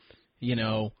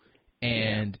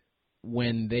 and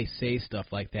when they say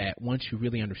stuff like that, once you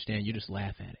really understand, you just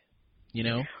laugh at it,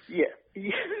 Yeah.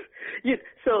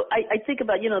 So I think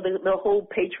about, the whole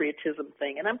patriotism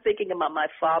thing, and I'm thinking about my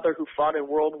father who fought in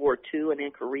World War II and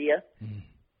in Korea.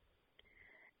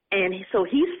 And so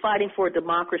he's fighting for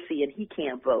democracy and he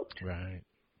can't vote. Right.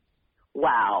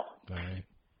 Wow. Right.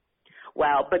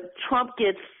 Wow. But Trump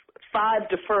gets 5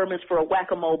 deferments for a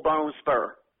whack-a-mole bone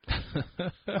spur.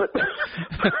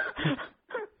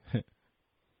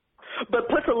 But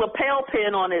puts a lapel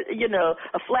pin on it,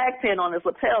 a flag pin on his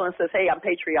lapel and says, hey, I'm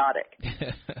patriotic.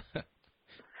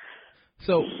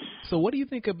 So what do you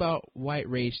think about white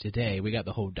rage today? We got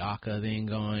the whole DACA thing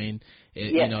going.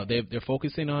 They're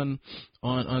focusing on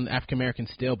African Americans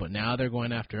still, but now they're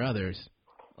going after others.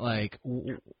 Like,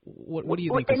 what do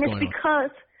you think is going on? And it's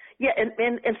because,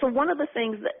 and so one of the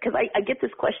things because I get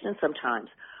this question sometimes.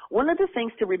 One of the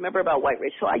things to remember about white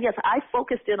rage. So I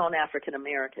focused in on African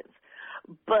Americans,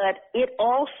 but it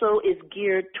also is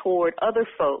geared toward other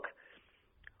folk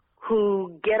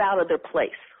who get out of their place.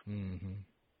 Mm-hmm.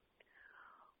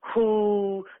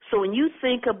 So when you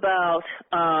think about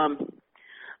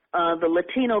the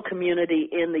Latino community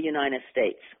in the United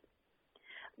States,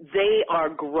 they are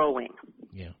growing.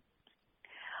 Yeah.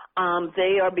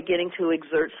 They are beginning to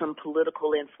exert some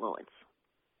political influence.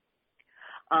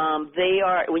 They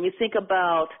are, when you think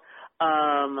about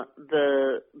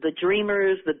the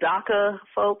Dreamers, the DACA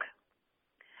folk,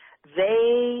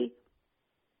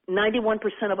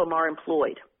 91% of them are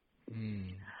employed.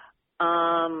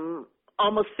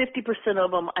 Almost 50%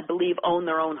 of them, I believe, own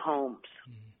their own homes.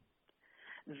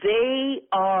 They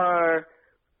are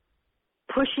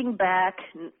pushing back,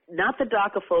 not the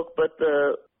DACA folk, but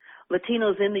the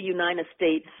Latinos in the United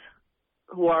States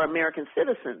who are American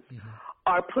citizens,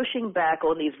 are pushing back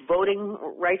on these voting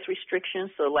rights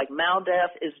restrictions. So like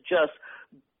MALDEF is just,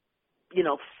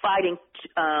 fighting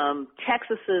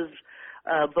Texas's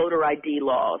voter ID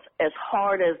laws as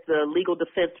hard as the Legal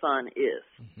Defense Fund is,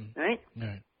 right?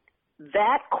 Right.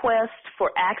 That quest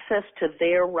for access to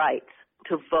their rights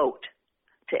to vote,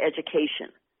 to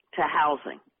education, to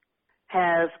housing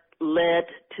has led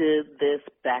to this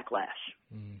backlash.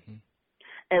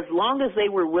 As long as they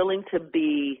were willing to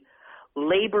be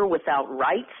labor without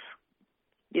rights,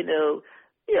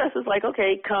 yes, it's like,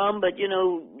 okay, come, but,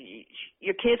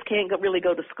 your kids can't really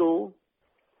go to school.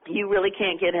 You really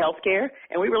can't get health care,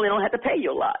 and we really don't have to pay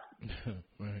you a lot.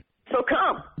 Right. So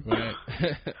come. Right.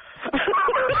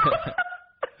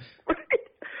 Right.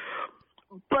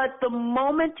 But the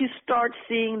moment you start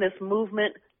seeing this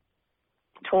movement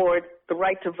toward the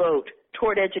right to vote,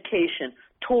 toward education,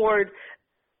 toward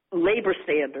labor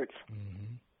standards,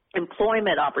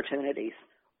 employment opportunities,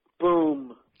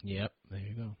 boom. Yep, there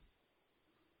you go.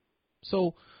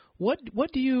 So what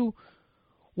do you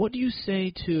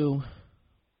say to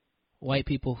white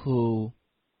people who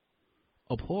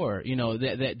abhor,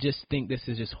 that just think this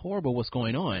is just horrible what's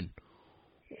going on?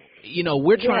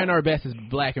 We're trying our best as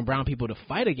black and brown people to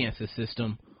fight against the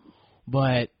system,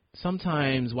 but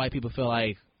sometimes white people feel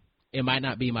like It might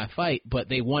not be my fight, but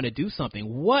they want to do something.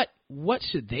 What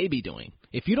should they be doing?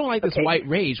 If you don't like this white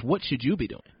rage, what should you be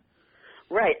doing?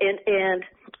 Right, and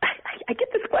I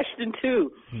get this question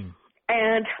too,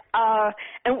 and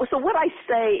so what I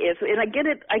say is, and I get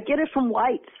it from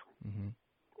whites. Mm-hmm.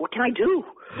 What can I do?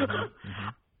 Mm-hmm.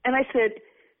 And I said,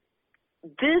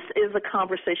 this is a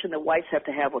conversation that whites have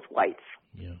to have with whites.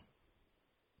 Yeah.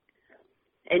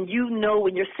 And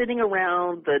when you're sitting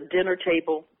around the dinner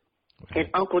table, and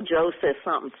Uncle Joe says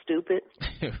something stupid,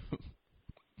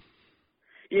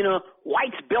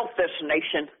 whites built this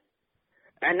nation,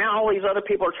 and now all these other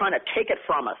people are trying to take it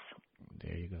from us.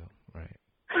 There you go. Right.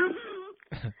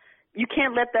 You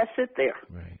can't let that sit there.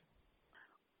 Right.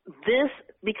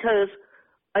 Because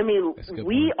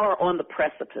we are on the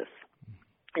precipice,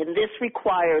 and this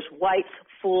requires whites'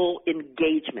 full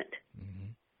engagement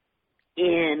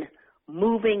in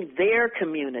moving their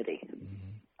community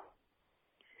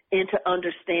into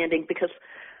understanding, because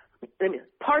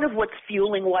part of what's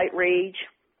fueling white rage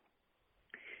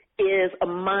is a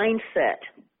mindset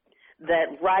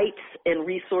that rights and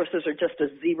resources are just a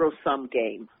zero-sum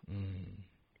game.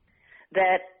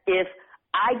 That if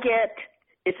I get,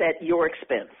 it's at your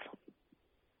expense.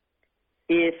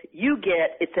 If you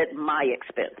get, it's at my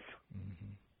expense.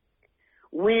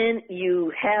 When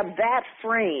you have that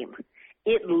frame,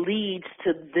 it leads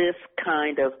to this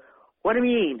kind of, what do you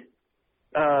mean?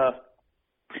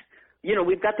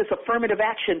 We've got this affirmative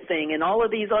action thing, and all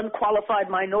of these unqualified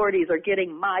minorities are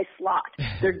getting my slot.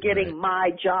 They're getting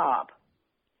my job.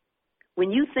 When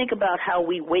you think about how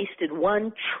we wasted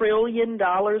 $1 trillion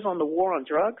on the war on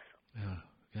drugs,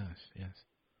 yes.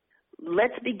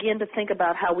 Let's begin to think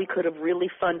about how we could have really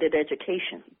funded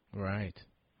education. Right,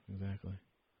 exactly.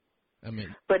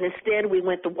 But instead we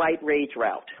went the white rage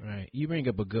route. Right. You bring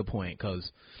up a good point,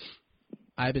 because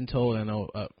I've been told, I know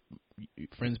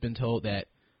friends been told that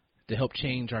to help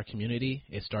change our community,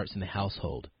 it starts in the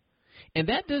household. And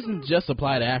that doesn't just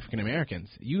apply to African Americans.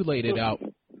 You laid it out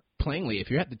plainly.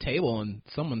 If you're at the table and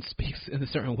someone speaks in a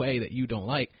certain way that you don't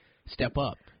like, step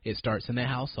up. It starts in the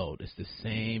household. It's the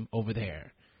same over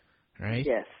there, right?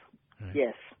 Yes, right.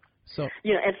 Yes. So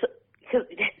cause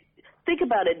think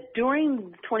about it.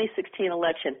 During the 2016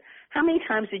 election, how many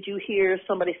times did you hear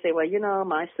somebody say, well,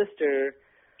 my sister,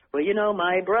 well,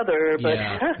 my brother, but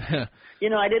yeah.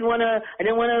 I didn't want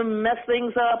to mess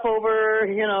things up over,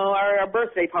 our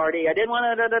birthday party. I didn't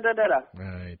want to da-da-da-da-da.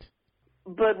 Right.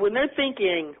 But when they're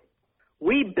thinking,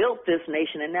 we built this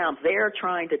nation and now they're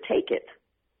trying to take it.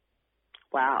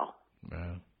 Wow.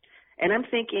 And I'm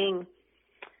thinking,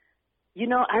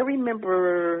 I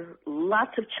remember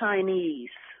lots of Chinese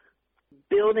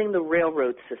building the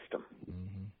railroad system.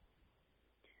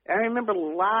 I remember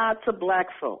lots of black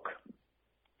folk,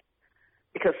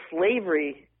 because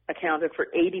slavery accounted for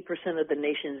 80% of the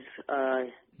nation's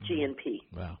GNP.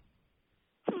 Wow.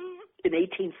 In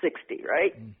 1860,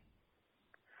 right?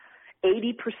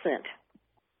 80%.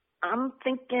 I'm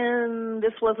thinking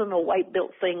this wasn't a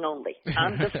white-built thing only.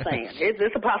 I'm just saying. Is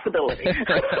this a possibility?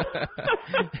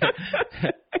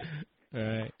 All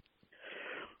right.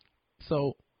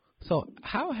 So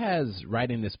how has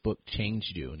writing this book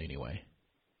changed you in any way?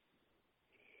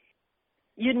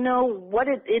 What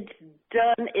it's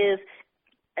done is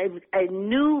I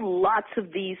knew lots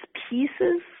of these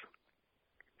pieces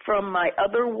from my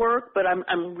other work, but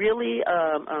I'm really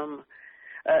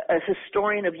a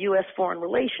historian of U.S. foreign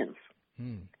relations.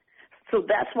 So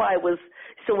that's why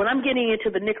so when I'm getting into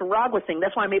the Nicaragua thing,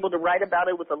 that's why I'm able to write about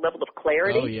it with a level of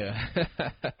clarity. Oh, yeah.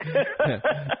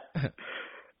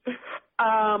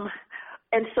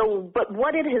 And so, but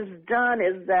what it has done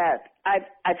is that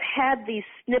I've had these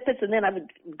snippets, and then I've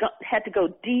had to go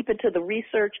deep into the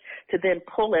research to then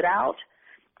pull it out.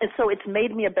 And so it's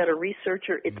made me a better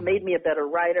researcher, it's made me a better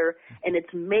writer, and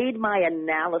it's made my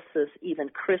analysis even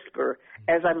crisper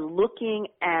as I'm looking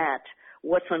at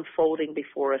what's unfolding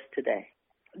before us today.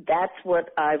 That's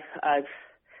what I've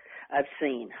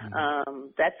seen.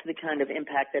 That's the kind of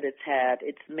impact that it's had.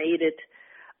 It's made it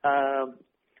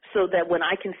so that when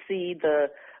I can see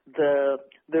the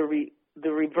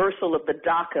reversal of the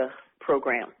DACA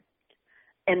program,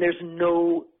 and there's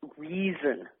no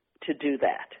reason to do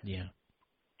that. Yeah.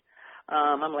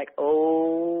 I'm like,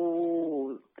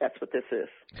 oh, that's what this is.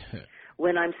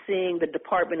 When I'm seeing the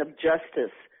Department of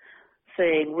Justice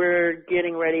saying we're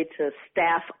getting ready to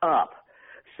staff up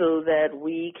so that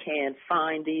we can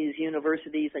find these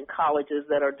universities and colleges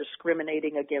that are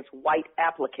discriminating against white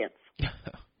applicants.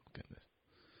 Goodness.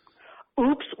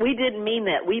 Oops, we didn't mean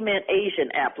that. We meant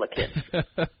Asian applicants.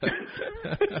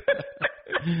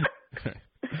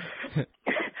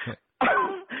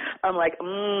 I'm like,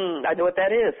 I know what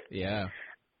that is. Yeah.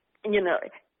 you know,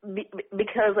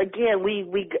 because again, we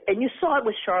and you saw it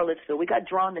with Charlottesville. We got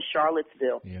drawn to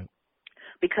Charlottesville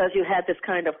because you had this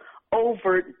kind of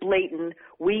overt, blatant.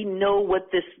 We know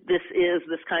what this is.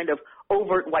 This kind of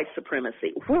overt white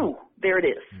supremacy. Whew, there it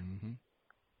is. Mm-hmm.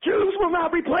 Jews will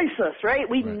not replace us, right?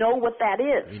 We know what that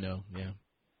is. We know, yeah.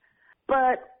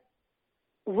 But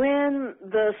when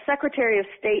the Secretary of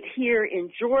State here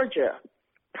in Georgia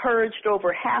purged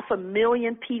over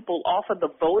 500,000 people off of the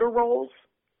voter rolls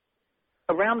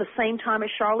around the same time as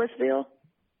Charlottesville,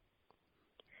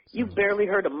 you barely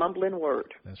heard a mumbling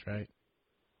word. That's right.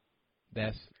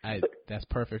 That's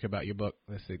perfect about your book.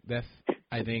 That's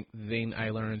I think the thing I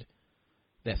learned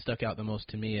that stuck out the most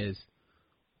to me is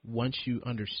once you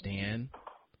understand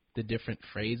the different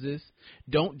phrases,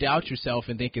 don't doubt yourself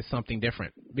and think it's something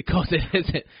different, because it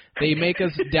isn't. They make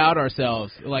us doubt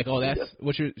ourselves, like, oh, that's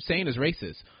what you're saying is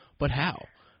racist. But how?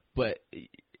 But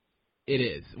it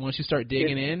is. Once you start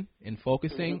digging in and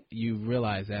focusing, you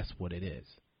realize that's what it is.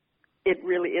 It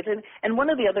really is. And one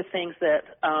of the other things that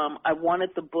I wanted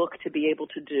the book to be able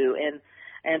to do,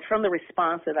 and from the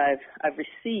response that I've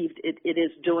received, it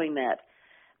is doing that.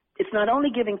 It's not only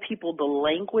giving people the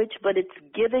language, but it's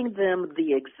giving them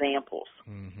the examples.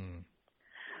 Mm-hmm.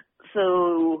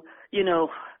 So, you know,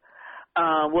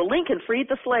 well, Lincoln freed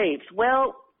the slaves.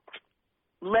 Well,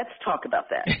 let's talk about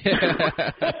that.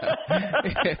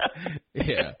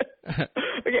 Yeah.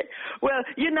 Okay. Well,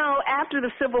 you know, after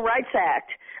the Civil Rights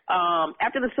Act,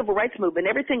 after the Civil Rights Movement,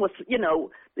 everything was, you know,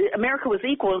 America was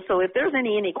equal. And so if there's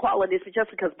any inequality, it's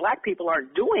just because black people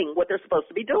aren't doing what they're supposed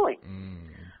to be doing. Mm.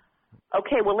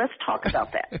 Okay, well, let's talk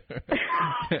about that.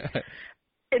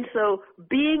 And so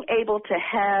being able to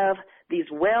have these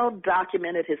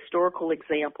well-documented historical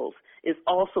examples is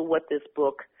also what this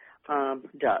book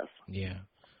does. Yeah.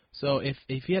 So if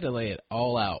you had to lay it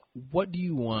all out, what do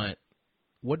you want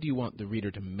the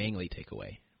reader to mainly take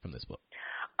away from this book?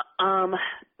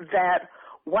 That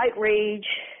white rage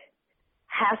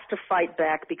has to fight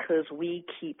back because we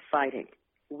keep fighting.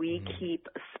 We keep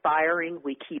aspiring.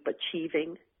 We keep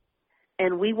achieving.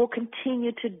 And we will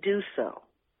continue to do so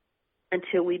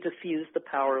until we diffuse the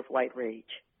power of white rage.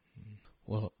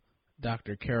 Well,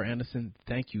 Dr. Carol Anderson,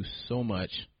 thank you so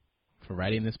much for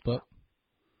writing this book,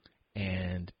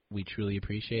 and we truly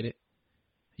appreciate it,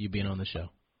 you being on the show.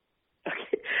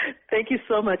 Okay. Thank you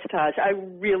so much, Taj. I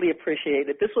really appreciate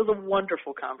it. This was a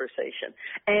wonderful conversation.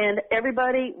 And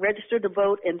everybody register to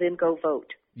vote and then go vote.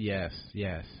 Yes.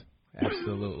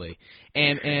 Absolutely.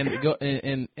 And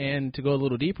to go a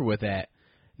little deeper with that,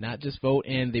 not just vote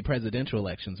in the presidential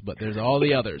elections, but there's all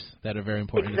the others that are very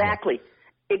important. Exactly.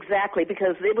 Exactly,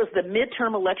 because it was the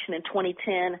midterm election in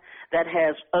 2010 that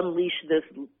has unleashed this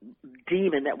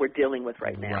demon that we're dealing with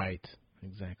right now. Right.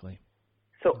 Exactly.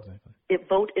 So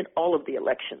vote in all of the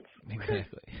elections.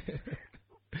 Exactly.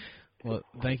 Well,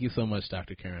 thank you so much,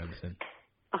 Dr. Karen Anderson.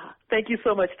 Thank you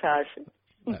so much, Taj.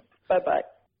 Bye-bye.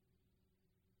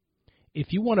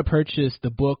 If you want to purchase the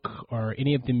book or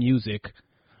any of the music,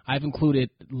 I've included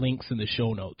links in the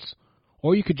show notes.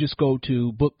 Or you could just go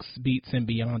to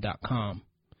booksbeatsandbeyond.com.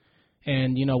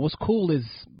 And, you know, what's cool is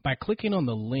by clicking on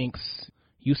the links,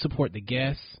 you support the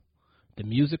guests, the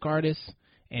music artists,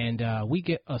 and we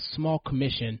get a small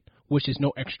commission, which is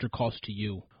no extra cost to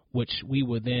you, which we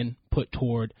will then put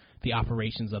toward the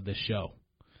operations of the show.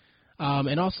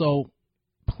 And also,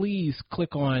 please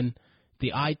click on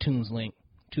the iTunes link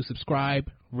to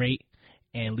subscribe, rate,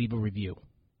 and leave a review.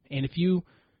 And if you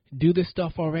do this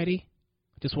stuff already,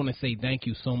 just want to say thank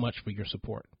you so much for your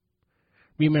support.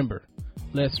 Remember,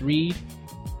 let's read,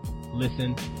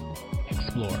 listen,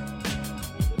 explore.